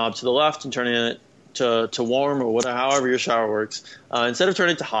the knob to the left and turning it to warm or whatever, however your shower works, instead of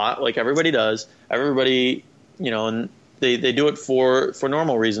turning it to hot like everybody does, everybody, and they do it for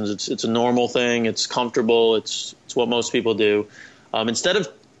normal reasons. It's a normal thing. It's comfortable. It's what most people do. Instead of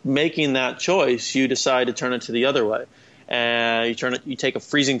making that choice, you decide to turn it to the other way, and you take a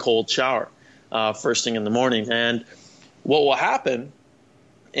freezing cold shower first thing in the morning. And what will happen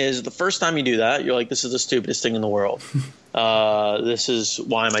is the first time you do that, you're like, this is the stupidest thing in the world. This is,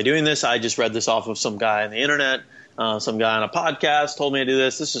 why am I doing this? I just read this off of some guy on the internet. Some guy on a podcast told me to do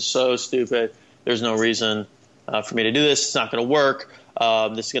this. This is so stupid. There's no reason for me to do this. It's not going to work.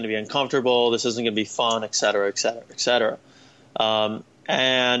 This is going to be uncomfortable. This isn't going to be fun, et cetera, et cetera, et cetera.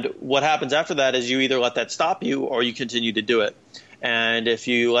 And what happens after that is you either let that stop you or you continue to do it. And if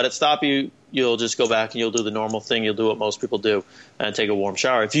you let it stop you, you'll just go back and you'll do the normal thing. You'll do what most people do and take a warm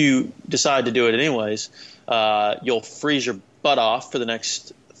shower. If you decide to do it anyways, you'll freeze your butt off for the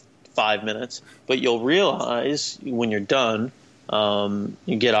next 5 minutes. But you'll realize when you're done,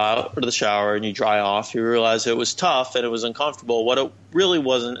 you get out of the shower and you dry off. You realize it was tough and it was uncomfortable. What it really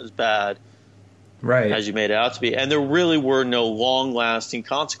wasn't as bad as you made it out to be. And there really were no long-lasting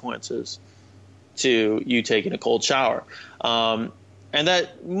consequences to you taking a cold shower. And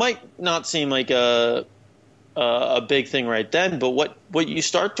that might not seem like a big thing right then, but what you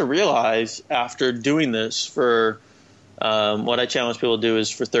start to realize after doing this for what I challenge people to do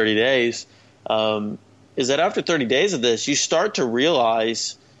is for 30 days, is that after 30 days of this, you start to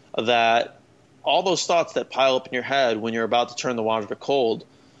realize that all those thoughts that pile up in your head when you're about to turn the water to cold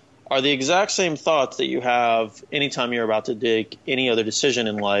are the exact same thoughts that you have anytime you're about to make any other decision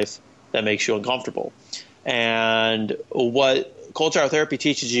in life that makes you uncomfortable. And what cold shower therapy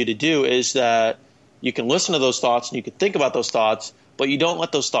teaches you to do is that you can listen to those thoughts and you can think about those thoughts, but you don't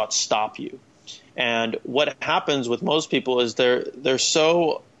let those thoughts stop you. And what happens with most people is they're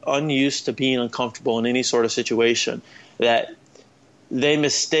so unused to being uncomfortable in any sort of situation that they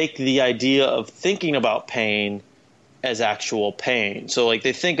mistake the idea of thinking about pain as actual pain. So like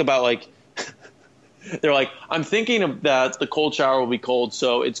they think about like they're like, I'm thinking that the cold shower will be cold,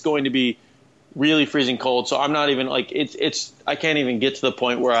 so it's going to be really freezing cold. So I'm not even like it's I can't even get to the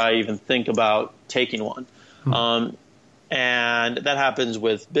point where I even think about taking one. And that happens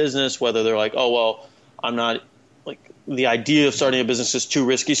with business, whether they're like, oh well, I'm not like the idea of starting a business is too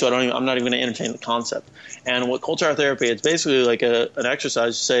risky, so I'm not even going to entertain the concept. And what cold shower therapy, it's basically like an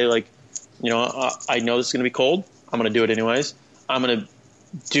exercise to say like, I know this is going to be cold. I'm going to do it anyways. I'm going to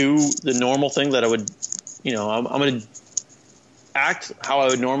do the normal thing that I would, I'm going to act how I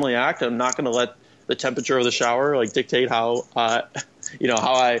would normally act. I'm not going to let the temperature of the shower like dictate how I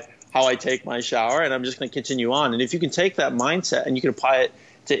take my shower, and I'm just going to continue on. And if you can take that mindset and you can apply it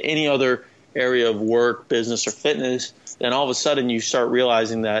to any other area of work, business, or fitness, then all of a sudden you start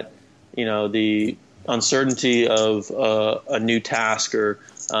realizing that, the uncertainty of a new task or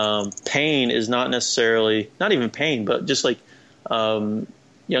pain is not even pain, but just like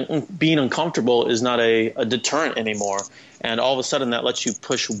being uncomfortable is not a deterrent anymore. And all of a sudden that lets you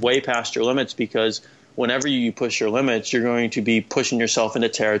push way past your limits, because whenever you push your limits, you're going to be pushing yourself into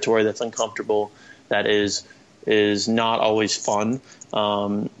territory that's uncomfortable, that is not always fun.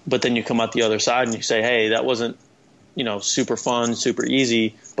 But then you come out the other side and you say, hey, that wasn't, super fun, super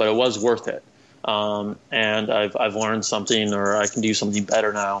easy, but it was worth it. And I've learned something, or I can do something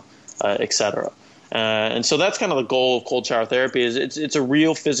better now, et cetera. And so that's kind of the goal of cold shower therapy. Is it's a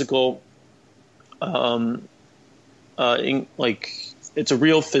real physical,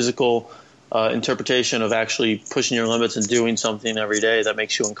 interpretation of actually pushing your limits and doing something every day that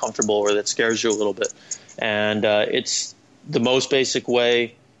makes you uncomfortable or that scares you a little bit. And it's the most basic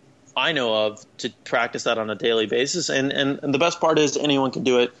way I know of to practice that on a daily basis. And the best part is anyone can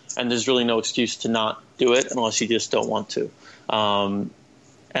do it, and there's really no excuse to not do it unless you just don't want to.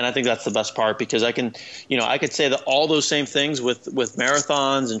 And I think that's the best part, because I could say that all those same things with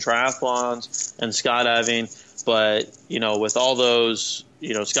marathons and triathlons and skydiving, but, with all those,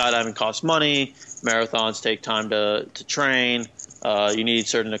 skydiving costs money, marathons take time to train, you need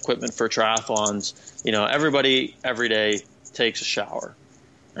certain equipment for triathlons. Everybody every day takes a shower,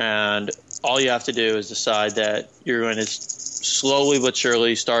 and all you have to do is decide that you're going to slowly but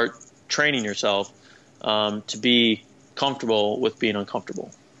surely start training yourself to be comfortable with being uncomfortable.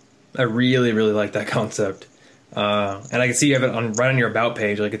 I really, really like that concept. And I can see you have it right on your about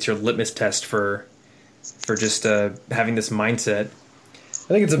page. Like it's your litmus test for just having this mindset.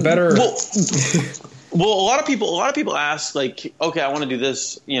 I think it's a better. Well, a lot of people ask like, okay, I want to do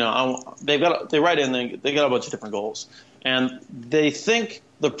this. They write in, they got a bunch of different goals, and they think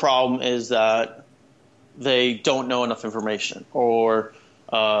the problem is that they don't know enough information, or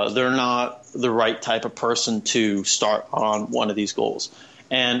they're not the right type of person to start on one of these goals.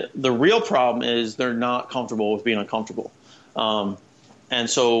 And the real problem is they're not comfortable with being uncomfortable. And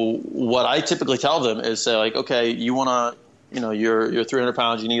so what I typically tell them is say like, okay, you want to, you're 300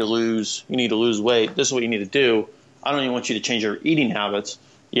 pounds, you need to lose weight. This is what you need to do. I don't even want you to change your eating habits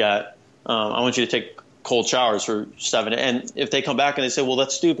yet. I want you to take cold showers for 7. And if they come back and they say, well,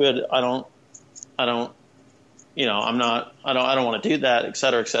 that's stupid. I don't want to do that, et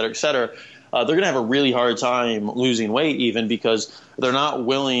cetera, et cetera, et cetera. They're going to have a really hard time losing weight, even because they're not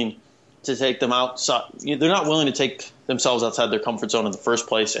willing to take them outside. They're not willing to take themselves outside their comfort zone in the first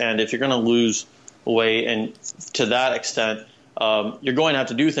place. And if you're going to lose weight, and to that extent, you're going to have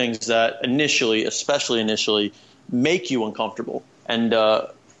to do things that especially initially, make you uncomfortable and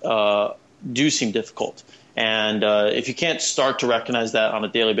do seem difficult. And if you can't start to recognize that on a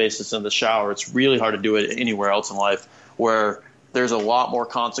daily basis in the shower, it's really hard to do it anywhere else in life, where there's a lot more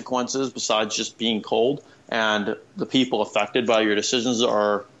consequences besides just being cold, and the people affected by your decisions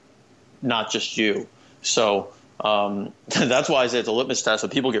are not just you. So that's why I say it's a litmus test. So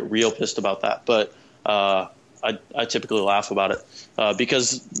people get real pissed about that, but I typically laugh about it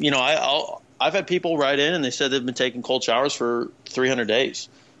because I've had people write in and they said they've been taking cold showers for 300 days.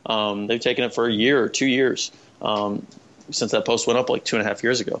 They've taken it for a year or 2 years since that post went up like 2.5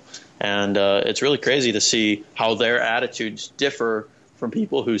 years ago. And it's really crazy to see how their attitudes differ from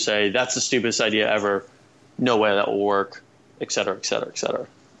people who say, that's the stupidest idea ever, no way that will work, et cetera, et cetera, et cetera.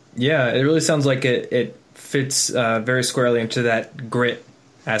 Yeah, it really sounds like it fits very squarely into that grit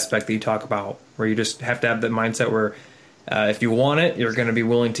aspect that you talk about, where you just have to have that mindset where if you want it, you're going to be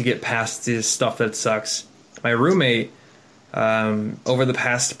willing to get past this stuff that sucks. My roommate, over the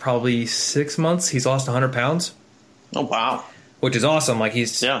past probably 6 months, he's lost 100 pounds. Oh, wow. Which is awesome. Like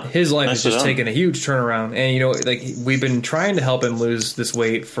his life has just taken a huge turnaround. And, you know, like we've been trying to help him lose this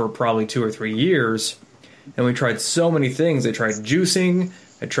weight for probably 2 or 3 years. And we tried so many things. I tried juicing.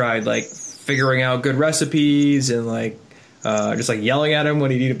 I tried like figuring out good recipes and like just like yelling at him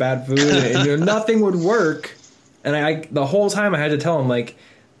when he'd eat bad food. And you know, nothing would work. And I the whole time I had to tell him, like,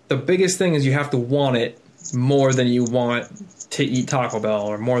 the biggest thing is you have to want it more than you want to eat Taco Bell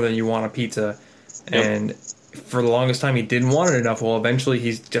or more than you want a pizza. Yep. And for the longest time, he didn't want it enough. Well, eventually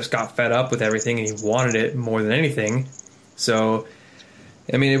he just got fed up with everything and he wanted it more than anything. So,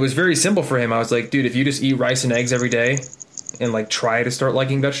 I mean, it was very simple for him. I was like, dude, if you just eat rice and eggs every day and like try to start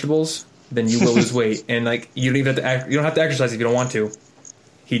liking vegetables, then you will lose weight. And like, you don't even you don't have to exercise if you don't want to.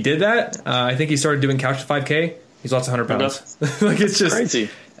 He did that. I think he started doing couch to 5K. He's lost 100 pounds. Like, it's just crazy.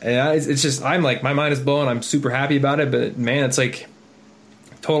 Yeah, it's just, I'm like, my mind is blown. I'm super happy about it, but man, it's like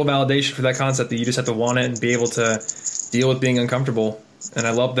total validation for that concept that you just have to want it and be able to deal with being uncomfortable. And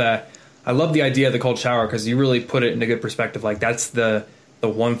I love that. I love the idea of the cold shower because you really put it in a good perspective. Like, that's the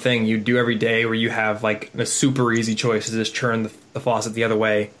one thing you do every day where you have like a super easy choice to just turn the faucet the other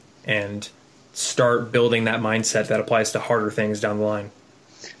way and start building that mindset that applies to harder things down the line.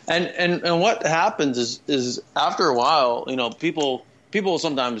 And what happens is after a while, you know, people will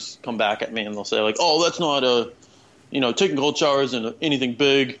sometimes come back at me and they'll say like, oh, that's not taking cold showers and anything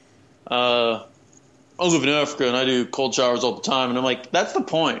big. I live in Africa and I do cold showers all the time. And I'm like, that's the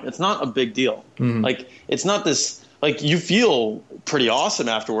point. It's not a big deal. Mm-hmm. Like, it's not this, like, you feel pretty awesome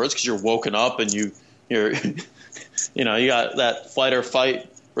afterwards because you're woken up and you're, you know, you got that flight or fight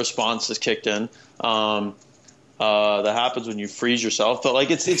response is kicked in. That happens when you freeze yourself. But like,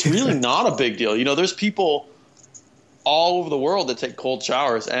 it's really not a big deal. You know, there's people all over the world that take cold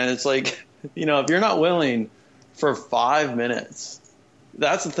showers, and it's like, you know, if you're not willing for 5 minutes,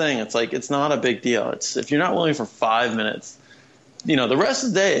 that's the thing. It's like, it's not a big deal. It's if you're not willing for 5 minutes, you know, the rest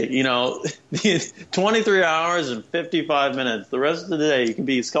of the day, you know, 23 hours and 55 minutes, the rest of the day you can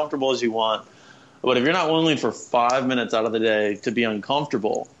be as comfortable as you want. But if you're not willing for 5 minutes out of the day to be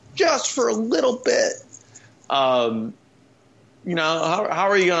uncomfortable, just for a little bit, you know, how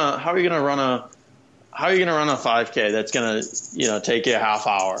are you gonna run a 5K that's gonna, you know, take you a half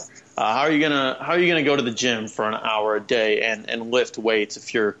hour? How are you gonna go to the gym for an hour a day and lift weights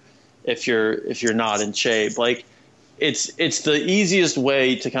if you're not in shape? Like, it's the easiest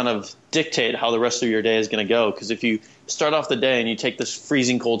way to kind of dictate how the rest of your day is going to go. Because if you start off the day and you take this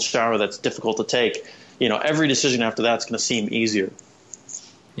freezing cold shower that's difficult to take, you know, every decision after that's going to seem easier.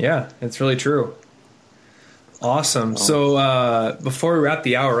 Yeah, it's really true. Awesome. So before we wrap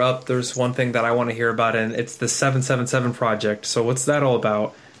the hour up, there's one thing that I want to hear about, and it's the 777 project. So what's that all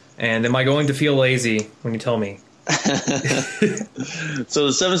about? And am I going to feel lazy when you tell me? So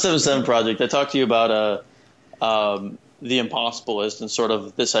the 777 project, I talked to you about the impossible list and sort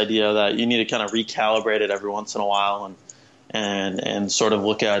of this idea that you need to kind of recalibrate it every once in a while and sort of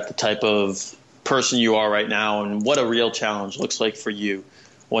look at the type of person you are right now and what a real challenge looks like for you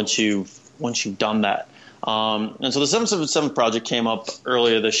once you've done that. And so the 777 project came up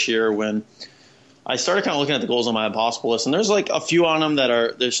earlier this year when I started kind of looking at the goals on my impossible list, and there's like a few on them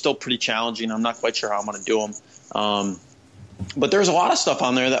they're still pretty challenging. I'm not quite sure how I'm going to do them. But there's a lot of stuff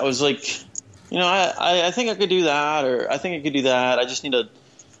on there that was like, you know, I think I could do that, or I think I could do that. I just need to,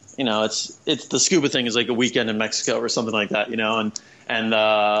 you know, it's the scuba thing is like a weekend in Mexico or something like that, you know, and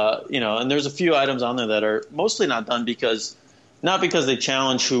you know, and there's a few items on there that are mostly not done not because they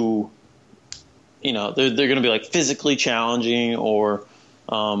challenge who, you know, they're going to be like physically challenging or,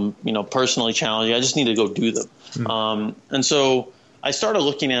 you know, personally challenging. I just need to go do them. Mm-hmm. And so I started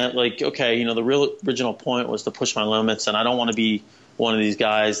looking at like, okay, you know, the real original point was to push my limits, and I don't want to be one of these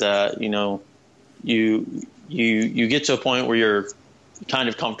guys that, you know, you get to a point where you're kind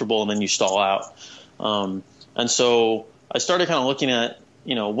of comfortable and then you stall out. And so I started kind of looking at,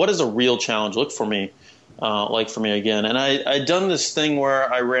 you know, what does a real challenge look for me, like for me again? And I'd done this thing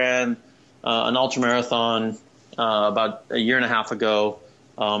where I ran an ultramarathon about a year and a half ago,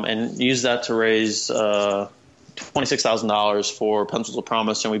 and used that to raise $26,000 for Pencils of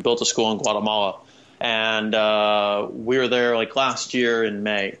Promise, and we built a school in Guatemala. And we were there like last year in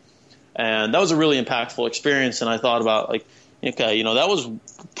May, and that was a really impactful experience. And I thought about like, okay, you know, that was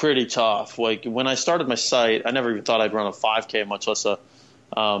pretty tough. Like when I started my site, I never even thought I'd run a 5K, much less a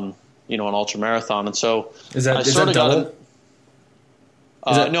you know, an ultramarathon. And so is that double?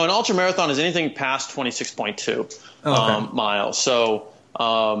 No, an ultramarathon is anything past 26.2 miles. So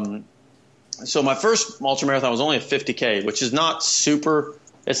So my first ultramarathon was only a 50K, which is not super.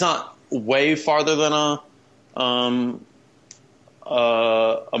 It's not way farther than a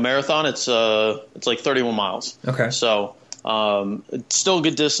marathon. It's like 31 miles. Okay. So it's still a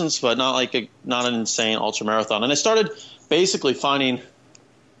good distance, but not an insane ultramarathon. And I started basically finding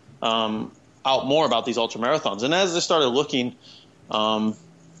out more about these ultramarathons. And as I started looking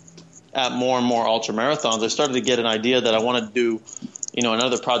at more and more ultramarathons, I started to get an idea that I wanted to do,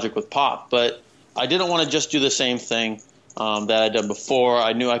 another project with Pop. But I didn't want to just do the same thing that I'd done before.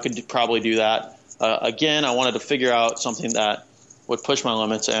 I knew I could probably do that again. I wanted to figure out something that would push my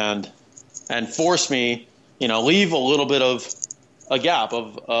limits and force me, leave a little bit of a gap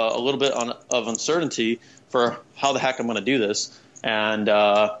of a little bit of uncertainty for how the heck I'm going to do this and,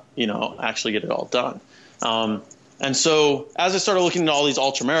 actually get it all done. And so as I started looking at all these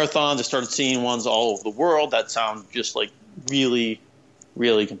ultramarathons, I started seeing ones all over the world that sound just like really,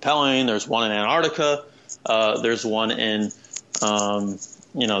 really compelling. There's one in Antarctica. There's one in,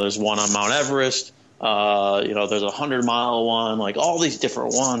 there's one on Mount Everest. There's a 100-mile one, like all these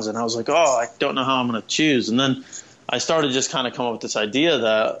different ones. And I was like, I don't know how I'm going to choose. And then I started just kind of come up with this idea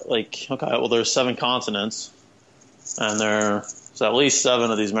that there's 7 continents and there's at least 7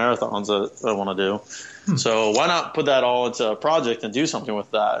 of these marathons that I want to do. So why not put that all into a project and do something with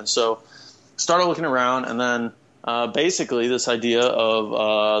that? And so started looking around, and then basically this idea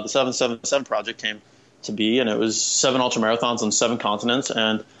of the 777 project came to be, and it was 7 ultramarathons on 7 continents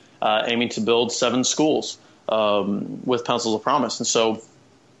and aiming to build 7 schools with Pencils of Promise. And so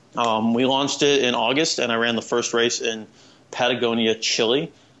we launched it in August, and I ran the first race in Patagonia,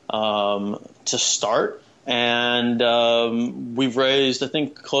 Chile to start. And we've raised, I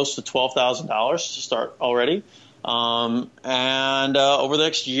think, close to $12,000 to start already. And over the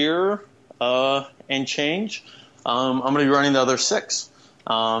next year and change, I'm going to be running the other 6.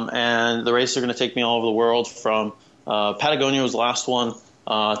 And the races are going to take me all over the world from Patagonia was the last one,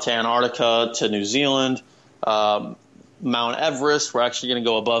 to Antarctica, to New Zealand, Mount Everest. We're actually going to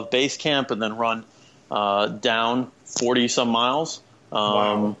go above base camp and then run down 40-some miles.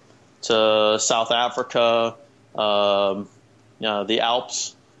 Wow. To South Africa, the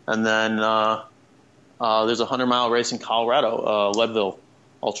Alps, and then there's a 100-mile race in Colorado, Leadville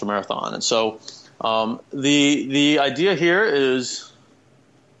Ultramarathon. And so the idea here is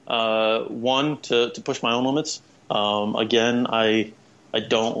one, to push my own limits. Again, I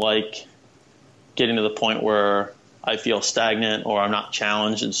don't like getting to the point where I feel stagnant or I'm not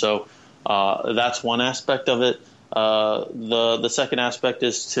challenged, and so that's one aspect of it. The second aspect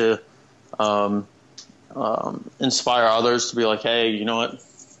is to inspire others to be like, hey, you know what?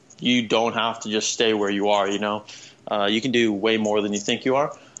 You don't have to just stay where you are. You can do way more than you think you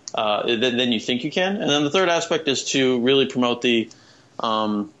are, than you think you can. And then the third aspect is to really promote the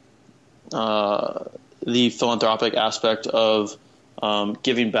philanthropic aspect of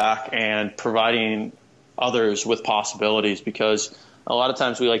giving back and providing others with possibilities, because a lot of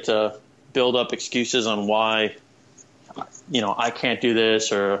times we like to build up excuses on why I can't do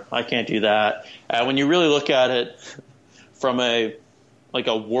this or I can't do that. And when you really look at it from a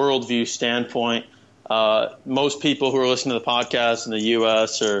worldview standpoint, most people who are listening to the podcast in the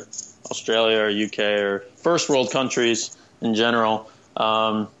U.S. or Australia or UK or first world countries in general,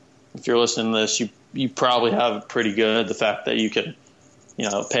 if you're listening to this, you probably have it pretty good. The fact that you can,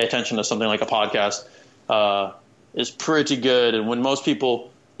 pay attention to something like a podcast is pretty good. And when most people,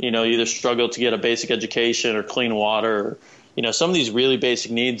 either struggle to get a basic education or clean water, or, some of these really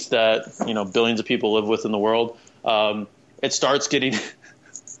basic needs that, billions of people live with in the world, it starts getting,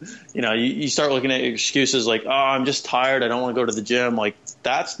 you start looking at excuses like, I'm just tired. I don't want to go to the gym. Like,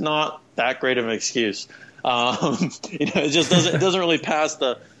 that's not that great of an excuse. It just doesn't really pass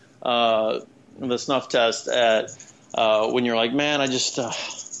the snuff test at when you're like, man, I just,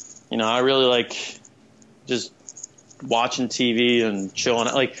 I really like just watching TV and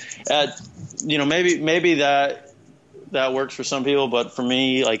chilling. Like, maybe that works for some people, but for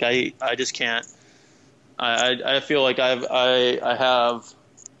me, like, I just can't. I feel like I have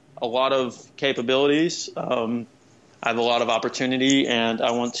a lot of capabilities. I have a lot of opportunity, and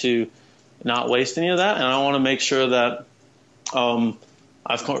I want to not waste any of that. And I want to make sure that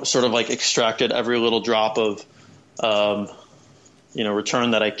I've sort of like extracted every little drop of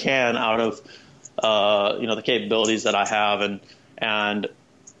return that I can out of the capabilities that I have, and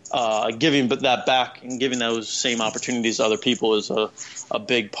giving that back and giving those same opportunities to other people is a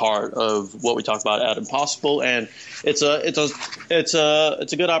big part of what we talk about at Impossible. And it's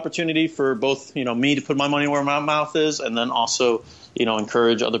a good opportunity for both, me to put my money where my mouth is, and then also,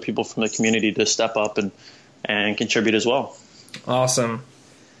 encourage other people from the community to step up and contribute as well. Awesome.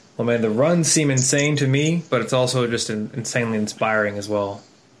 Well, man, the runs seem insane to me, but it's also just insanely inspiring as well.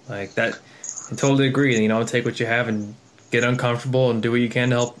 Like that, I totally agree. You know, take what you have and get uncomfortable and do what you can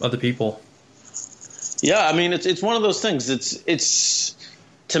to help other people. Yeah, I mean, it's one of those things. It's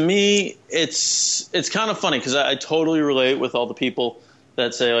to me, it's kind of funny because I totally relate with all the people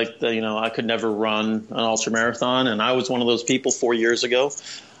that say like, you know, I could never run an ultra marathon, and I was one of those people 4 years ago.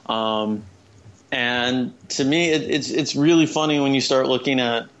 And to me, it's really funny when you start looking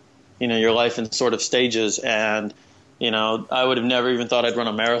at, you know, your life in sort of stages. And, you know, I would have never even thought I'd run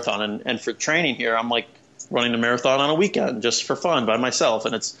a marathon. And for training here, I'm like running a marathon on a weekend just for fun by myself.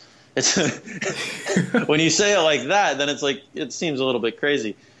 And it's when you say it like that, then it's like, it seems a little bit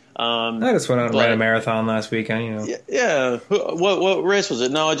crazy. I just went out and ran a marathon last weekend, you know. Yeah. What race was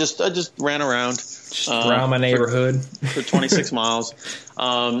it? No, I just ran around. Just around my neighborhood. For 26 miles.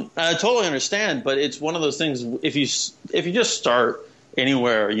 I totally understand, but it's one of those things, if you just start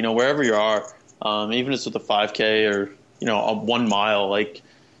anywhere, you know, wherever you are, even if it's with a 5K or, you know, a 1 mile, like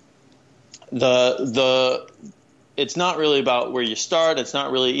it's not really about where you start. It's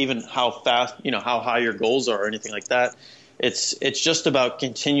not really even how fast, you know, how high your goals are or anything like that. It's just about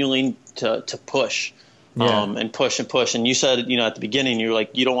continuing to push, and push and push. And you said, you know, at the beginning, you're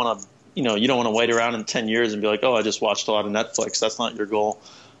like, you don't want to wait around in 10 years and be like, oh, I just watched a lot of Netflix. That's not your goal.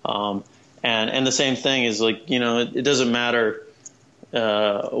 And the same thing is like, you know, it doesn't matter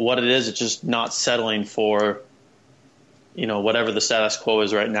what it is. It's just not settling for, you know, whatever the status quo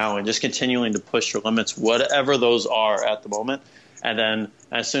is right now, and just continuing to push your limits, whatever those are at the moment. And then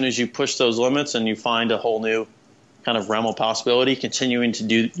as soon as you push those limits and you find a whole new kind of realm of possibility, continuing to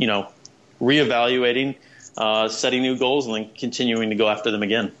do, you know, reevaluating, setting new goals, and then continuing to go after them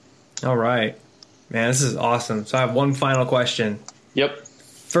again. All right. Man, this is awesome. So I have one final question. Yep.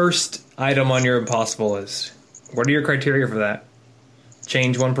 First item on your impossible list. What are your criteria for that?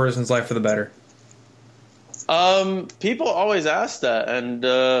 Change one person's life for the better. People always ask that, and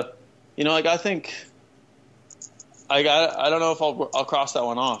you know, like I think I don't know if I'll cross that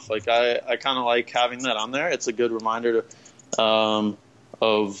one off. Like I kind of like having that on there. It's a good reminder of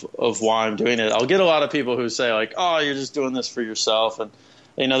why I'm doing it. I'll get a lot of people who say like, oh, you're just doing this for yourself, and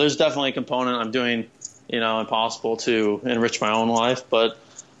you know, there's definitely a component I'm doing, you know, impossible to enrich my own life, but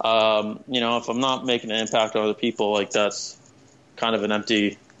you know, if I'm not making an impact on other people, like that's kind of an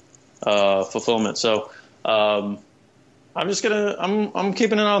empty fulfillment. So I'm just I'm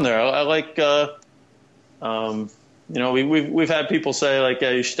keeping it on there. I like you know, we've had people say like, yeah,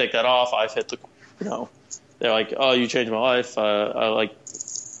 you should take that off. I've hit the, you know, they're like, oh, you changed my life. I like,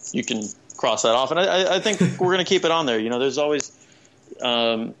 you can cross that off, and I think we're gonna keep it on there. You know, there's always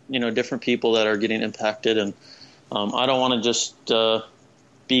you know, different people that are getting impacted, and I don't want to just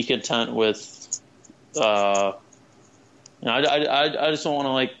be content with you know, I just don't want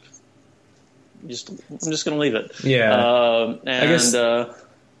to like I'm just gonna leave it. Yeah. And I guess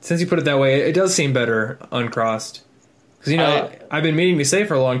since you put it that way, it does seem better uncrossed, because you know, I've been meaning to say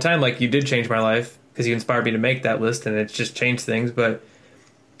for a long time, like, you did change my life because you inspired me to make that list, and it's just changed things. But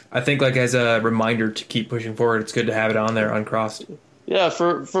I think, like, as a reminder to keep pushing forward, it's good to have it on there uncrossed. Yeah,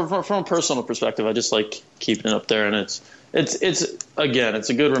 from a personal perspective, I just like keeping it up there, and it's again, it's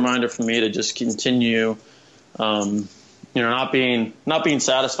a good reminder for me to just continue, you know, not being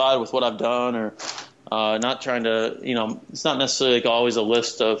satisfied with what I've done, or not trying to, you know, it's not necessarily like always a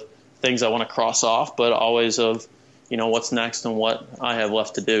list of things I want to cross off, but always of, you know, what's next and what I have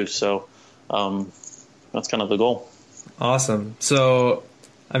left to do. So that's kind of the goal. Awesome. So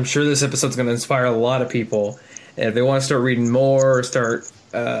I'm sure this episode's going to inspire a lot of people. And if they want to start reading more, or start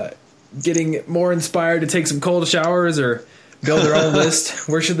getting more inspired to take some cold showers or build their own list,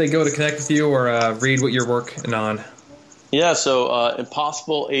 where should they go to connect with you or read what you're working on? Yeah, so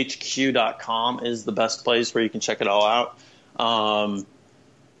impossiblehq.com is the best place where you can check it all out.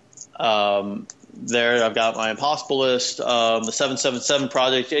 There, I've got my Impossible list, the 777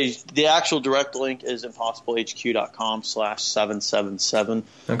 project. The actual direct link is impossiblehq.com/777,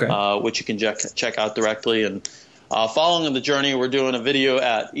 okay. Which you can check out directly. And following the journey, we're doing a video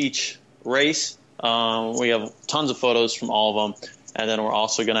at each race. We have tons of photos from all of them, and then we're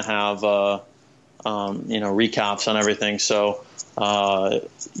also going to have you know, recaps on everything. So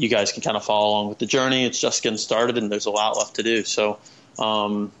you guys can kind of follow along with the journey. It's just getting started, and there's a lot left to do. So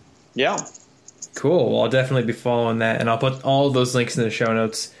yeah. Cool. Well, I'll definitely be following that, and I'll put all of those links in the show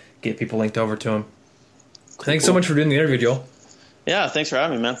notes, get people linked over to them. Thanks so much for doing the interview, Joel. Yeah, thanks for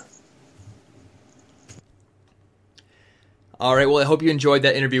having me, man. All right, well, I hope you enjoyed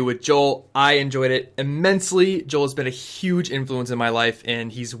that interview with Joel. I enjoyed it immensely. Joel has been a huge influence in my life,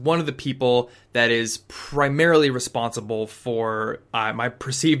 and he's one of the people that is primarily responsible for my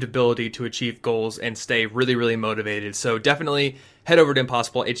perceived ability to achieve goals and stay really, really motivated. So definitely head over to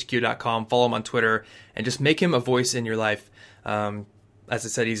impossiblehq.com, follow him on Twitter, and just make him a voice in your life. As I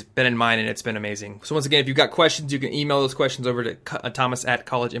said, he's been in mine, and it's been amazing. So once again, if you've got questions, you can email those questions over to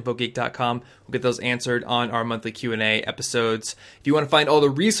thomas@collegeinfogeek.com. We'll get those answered on our monthly Q&A episodes. If you want to find all the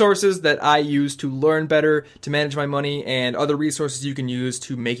resources that I use to learn better, to manage my money, and other resources you can use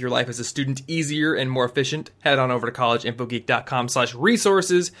to make your life as a student easier and more efficient, head on over to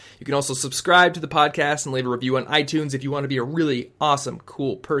collegeinfogeek.com/resources. You can also subscribe to the podcast and leave a review on iTunes if you want to be a really awesome,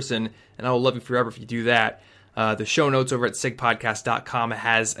 cool person, and I will love you forever if you do that. The show notes over at sigpodcast.com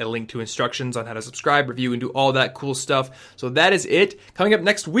has a link to instructions on how to subscribe, review, and do all that cool stuff. So that is it. Coming up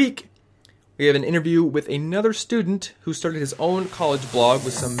next week, we have an interview with another student who started his own college blog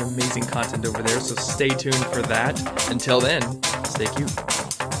with some amazing content over there. So stay tuned for that. Until then, stay cute.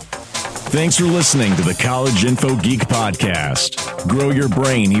 Thanks for listening to the College Info Geek Podcast. Grow your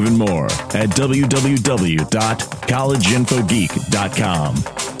brain even more at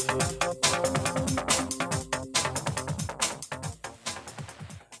www.collegeinfogeek.com.